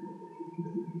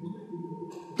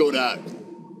 Go down.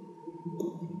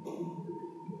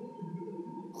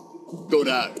 Go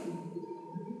down.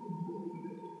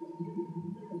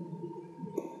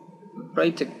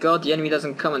 Pray to God the enemy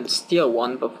doesn't come and steal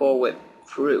one before we're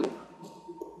through.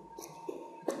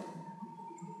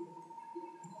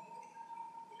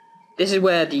 This is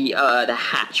where the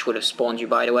hatch would have spawned you,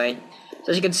 by the way. So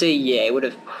as you can see, yeah, it would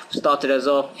have started us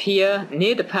off here,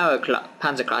 near the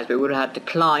Panzerkleins, but we would have had to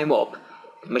climb up,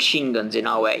 with machine guns in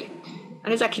our way.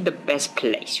 And it's actually the best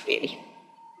place, really.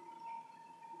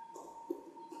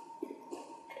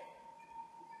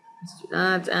 Let's do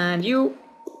that, and you...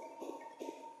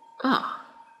 Ah,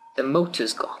 the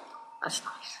motor's gone. That's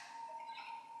nice.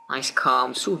 Nice,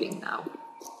 calm, soothing now.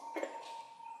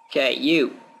 Okay,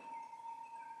 you.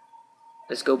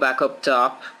 Let's go back up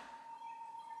top.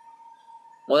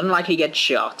 More than likely get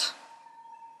shot.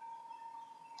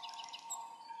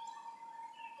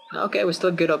 Okay, we're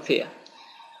still good up here.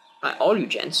 Right, all you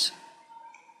gents.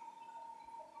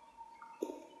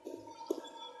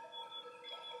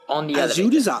 On the As elevator. you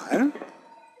desire.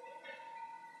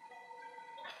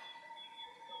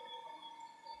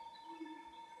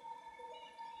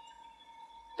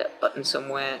 That button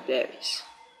somewhere. There it is.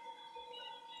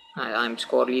 Right, I'm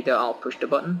squad leader. I'll push the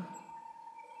button.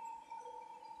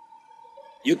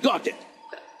 You got it.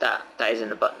 That isn't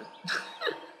the button.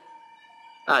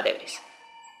 Ah, there it is.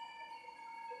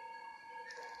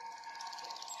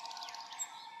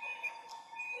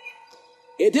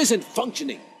 It isn't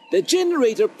functioning. The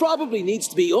generator probably needs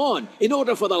to be on in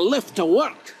order for the lift to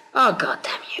work. Oh, god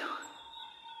damn you.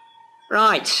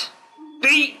 Right.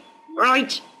 Be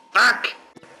right back.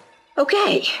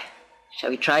 Okay.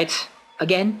 Shall we try it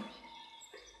again?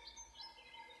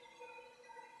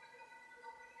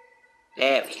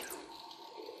 There we go.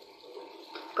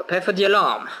 Prepare for the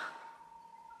alarm.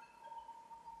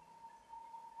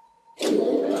 There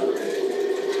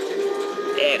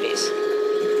it is.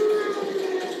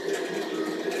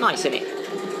 Nice, isn't it?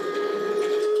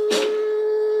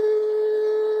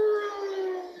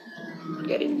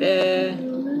 Get it there.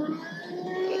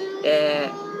 Get it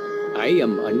there. Aye,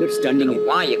 am understanding it.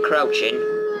 Why you're crouching?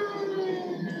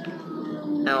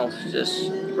 I'll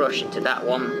just rush into that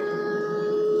one.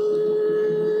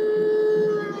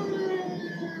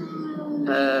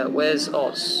 Where's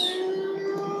Oz?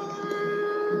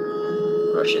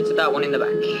 Rush into that one in the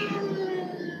back.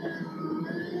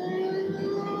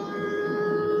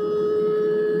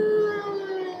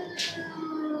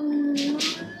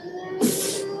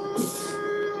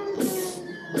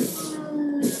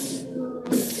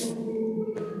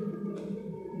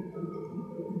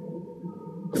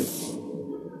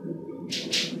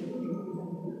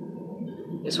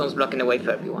 This one's blocking the way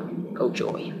for everyone. Oh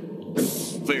joy.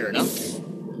 Fair enough.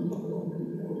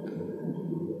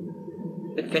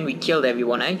 Good thing we killed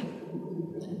everyone, eh?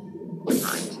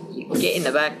 Right, you get in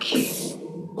the back.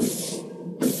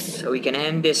 So we can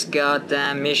end this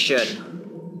goddamn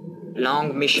mission.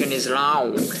 Long mission is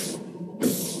long.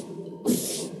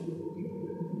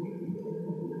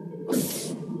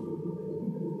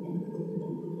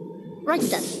 Right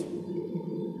then.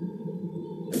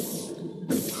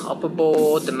 Hop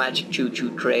aboard the magic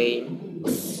choo-choo train.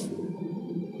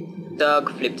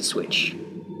 Doug, flip the switch.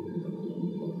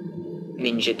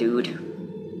 Ninja dude.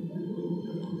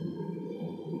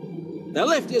 The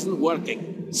lift isn't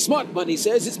working. Smart Money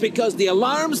says it's because the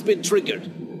alarm's been triggered.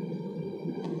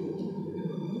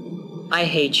 I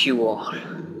hate you all.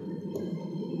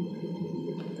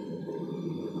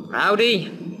 Rowdy!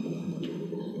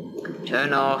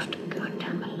 Turn off the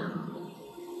goddamn alarm.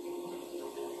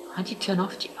 How'd you turn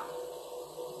off, Gino?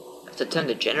 Have to turn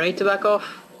the generator back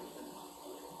off?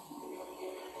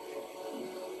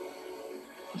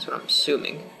 That's what I'm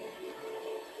assuming.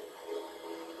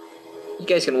 You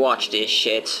guys can watch this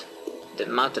shit. The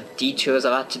amount of detours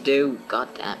I've had to do,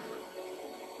 goddamn.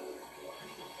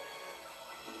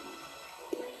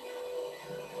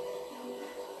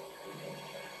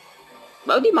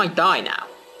 Rowdy might die now.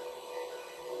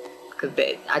 Cause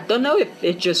I don't know if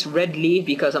it's just red leave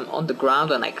because I'm on the ground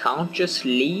and I can't just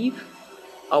leave,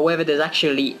 or whether there's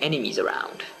actually enemies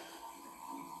around.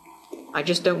 I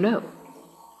just don't know.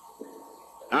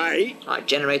 Aye. Alright,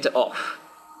 generator off.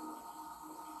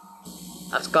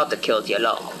 That's got to kill the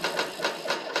alarm.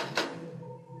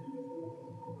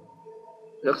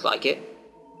 Looks like it.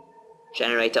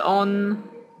 Generator on.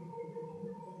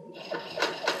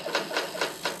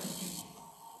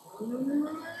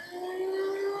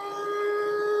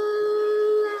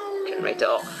 Generator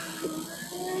off.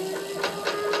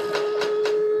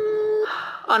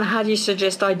 And how do you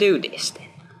suggest I do this then?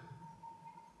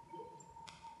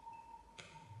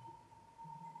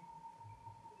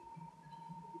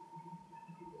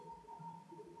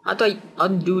 How do I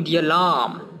undo the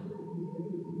alarm?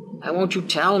 Why won't you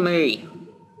tell me?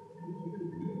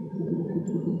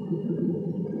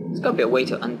 There's gotta be a way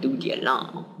to undo the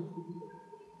alarm.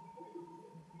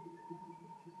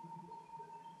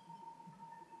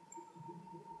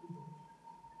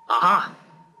 Aha!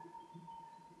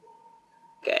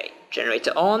 Okay,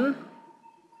 generator on.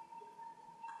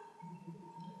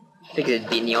 I think it'd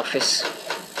be in the office.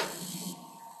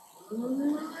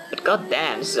 But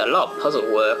goddamn, this is a lot of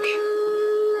puzzle work.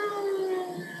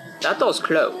 That door's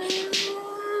closed.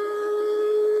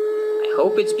 I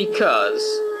hope it's because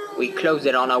we closed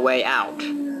it on our way out.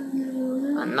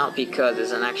 And not because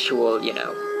there's an actual, you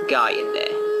know, guy in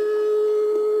there.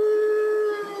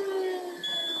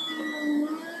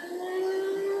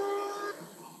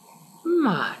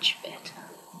 Much better.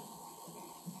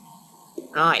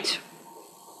 Right.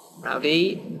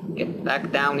 Rowdy, get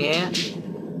back down here.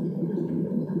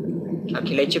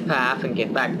 Calculate your path and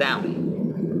get back down.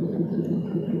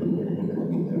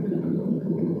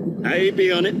 Aye,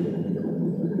 be on it.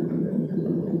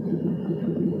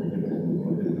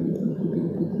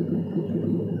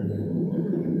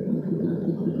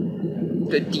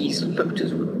 The diesel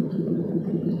motors room.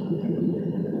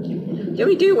 They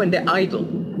only do when they're idle.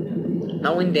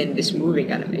 Now and then this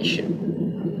moving animation.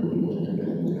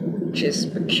 Which is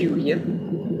peculiar.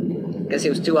 Because it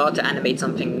was too hard to animate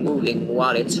something moving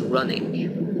while it's running.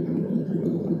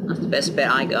 That's the best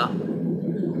bet I got.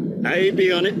 Aye,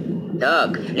 be on it.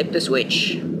 Doug, flip the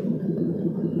switch.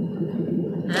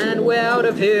 And we're out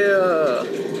of here.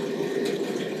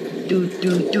 Do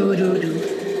do do do do.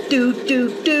 Do do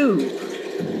do.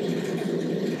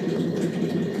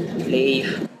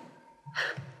 Leave.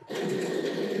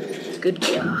 Good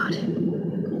God.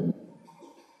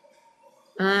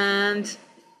 And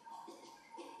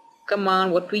come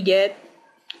on, what we get?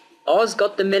 Oz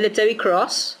got the military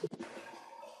cross.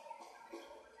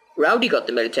 Rowdy got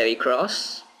the military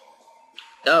cross.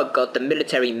 Doug got the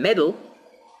military medal.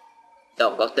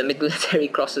 Doug got the military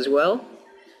cross as well.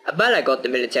 Abala got the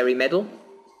military medal.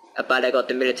 But I got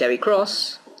the military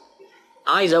cross.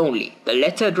 Eyes only. The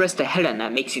letter addressed to Helena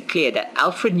makes it clear that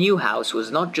Alfred Newhouse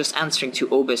was not just answering to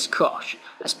Oberst Koch,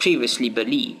 as previously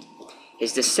believed.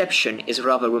 His deception is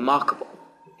rather remarkable.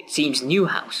 It seems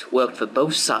Newhouse worked for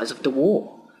both sides of the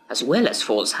war, as well as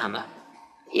Falshammer.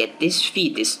 Yet this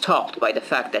feat is topped by the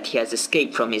fact that he has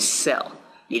escaped from his cell,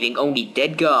 leaving only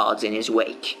dead guards in his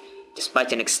wake.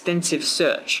 Despite an extensive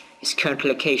search, his current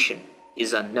location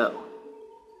is unknown.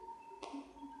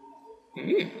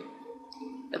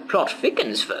 The plot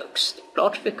thickens, folks. The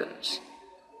plot thickens.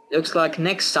 Looks like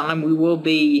next time we will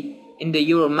be in the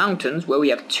Ural Mountains, where we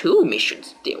have 2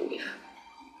 missions to deal with.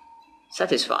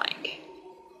 Satisfying.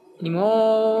 Any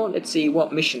more? Let's see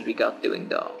what missions we got doing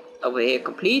though. Over here,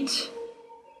 complete.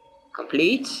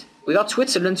 Complete. We got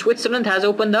Switzerland. Switzerland has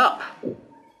opened up.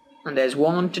 And there's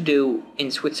one to do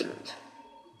in Switzerland.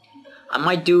 I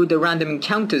might do the random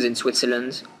encounters in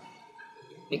Switzerland,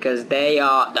 because they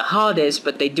are the hardest,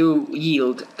 but they do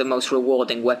yield the most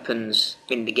rewarding weapons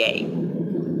in the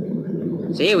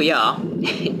game. So here we are,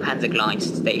 in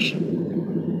Panzerkleins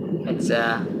station. Let's,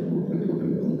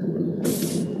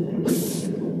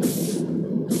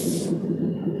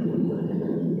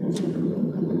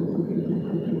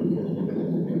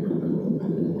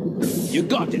 You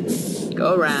got it.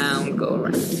 go around, go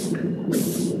around.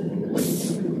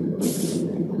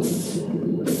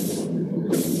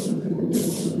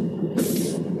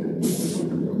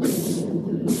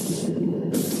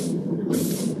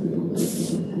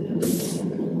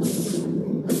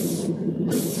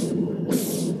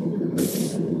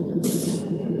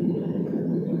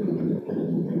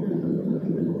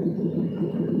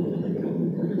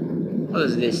 What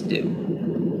does this do?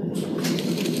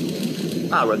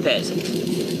 Ah, repairs it.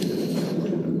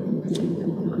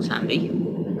 That's handy.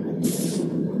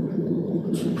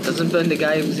 Doesn't burn the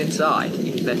guy who's inside,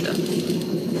 even better.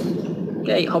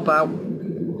 Okay, hop out.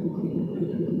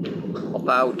 Hop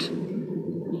out.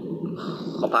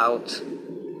 Hop out.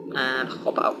 And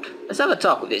hop out. Let's have a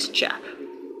talk with this chap.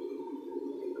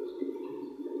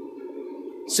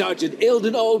 Sergeant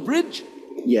Eldon Aldridge?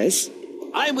 Yes?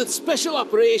 I'm with Special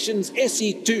Operations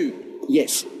SE2.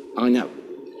 Yes, I know.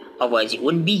 Otherwise, you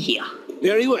wouldn't be here.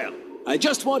 Very well. I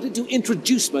just wanted to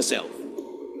introduce myself.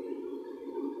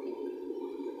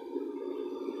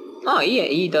 Oh, yeah,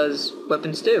 he does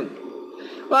weapons too.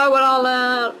 Well,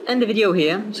 I'll end the video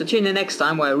here. So tune in next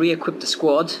time where I re-equip the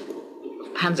squad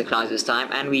of Panzerkleins this time,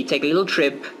 and we take a little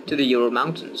trip to the Ural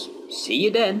Mountains. See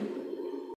you then.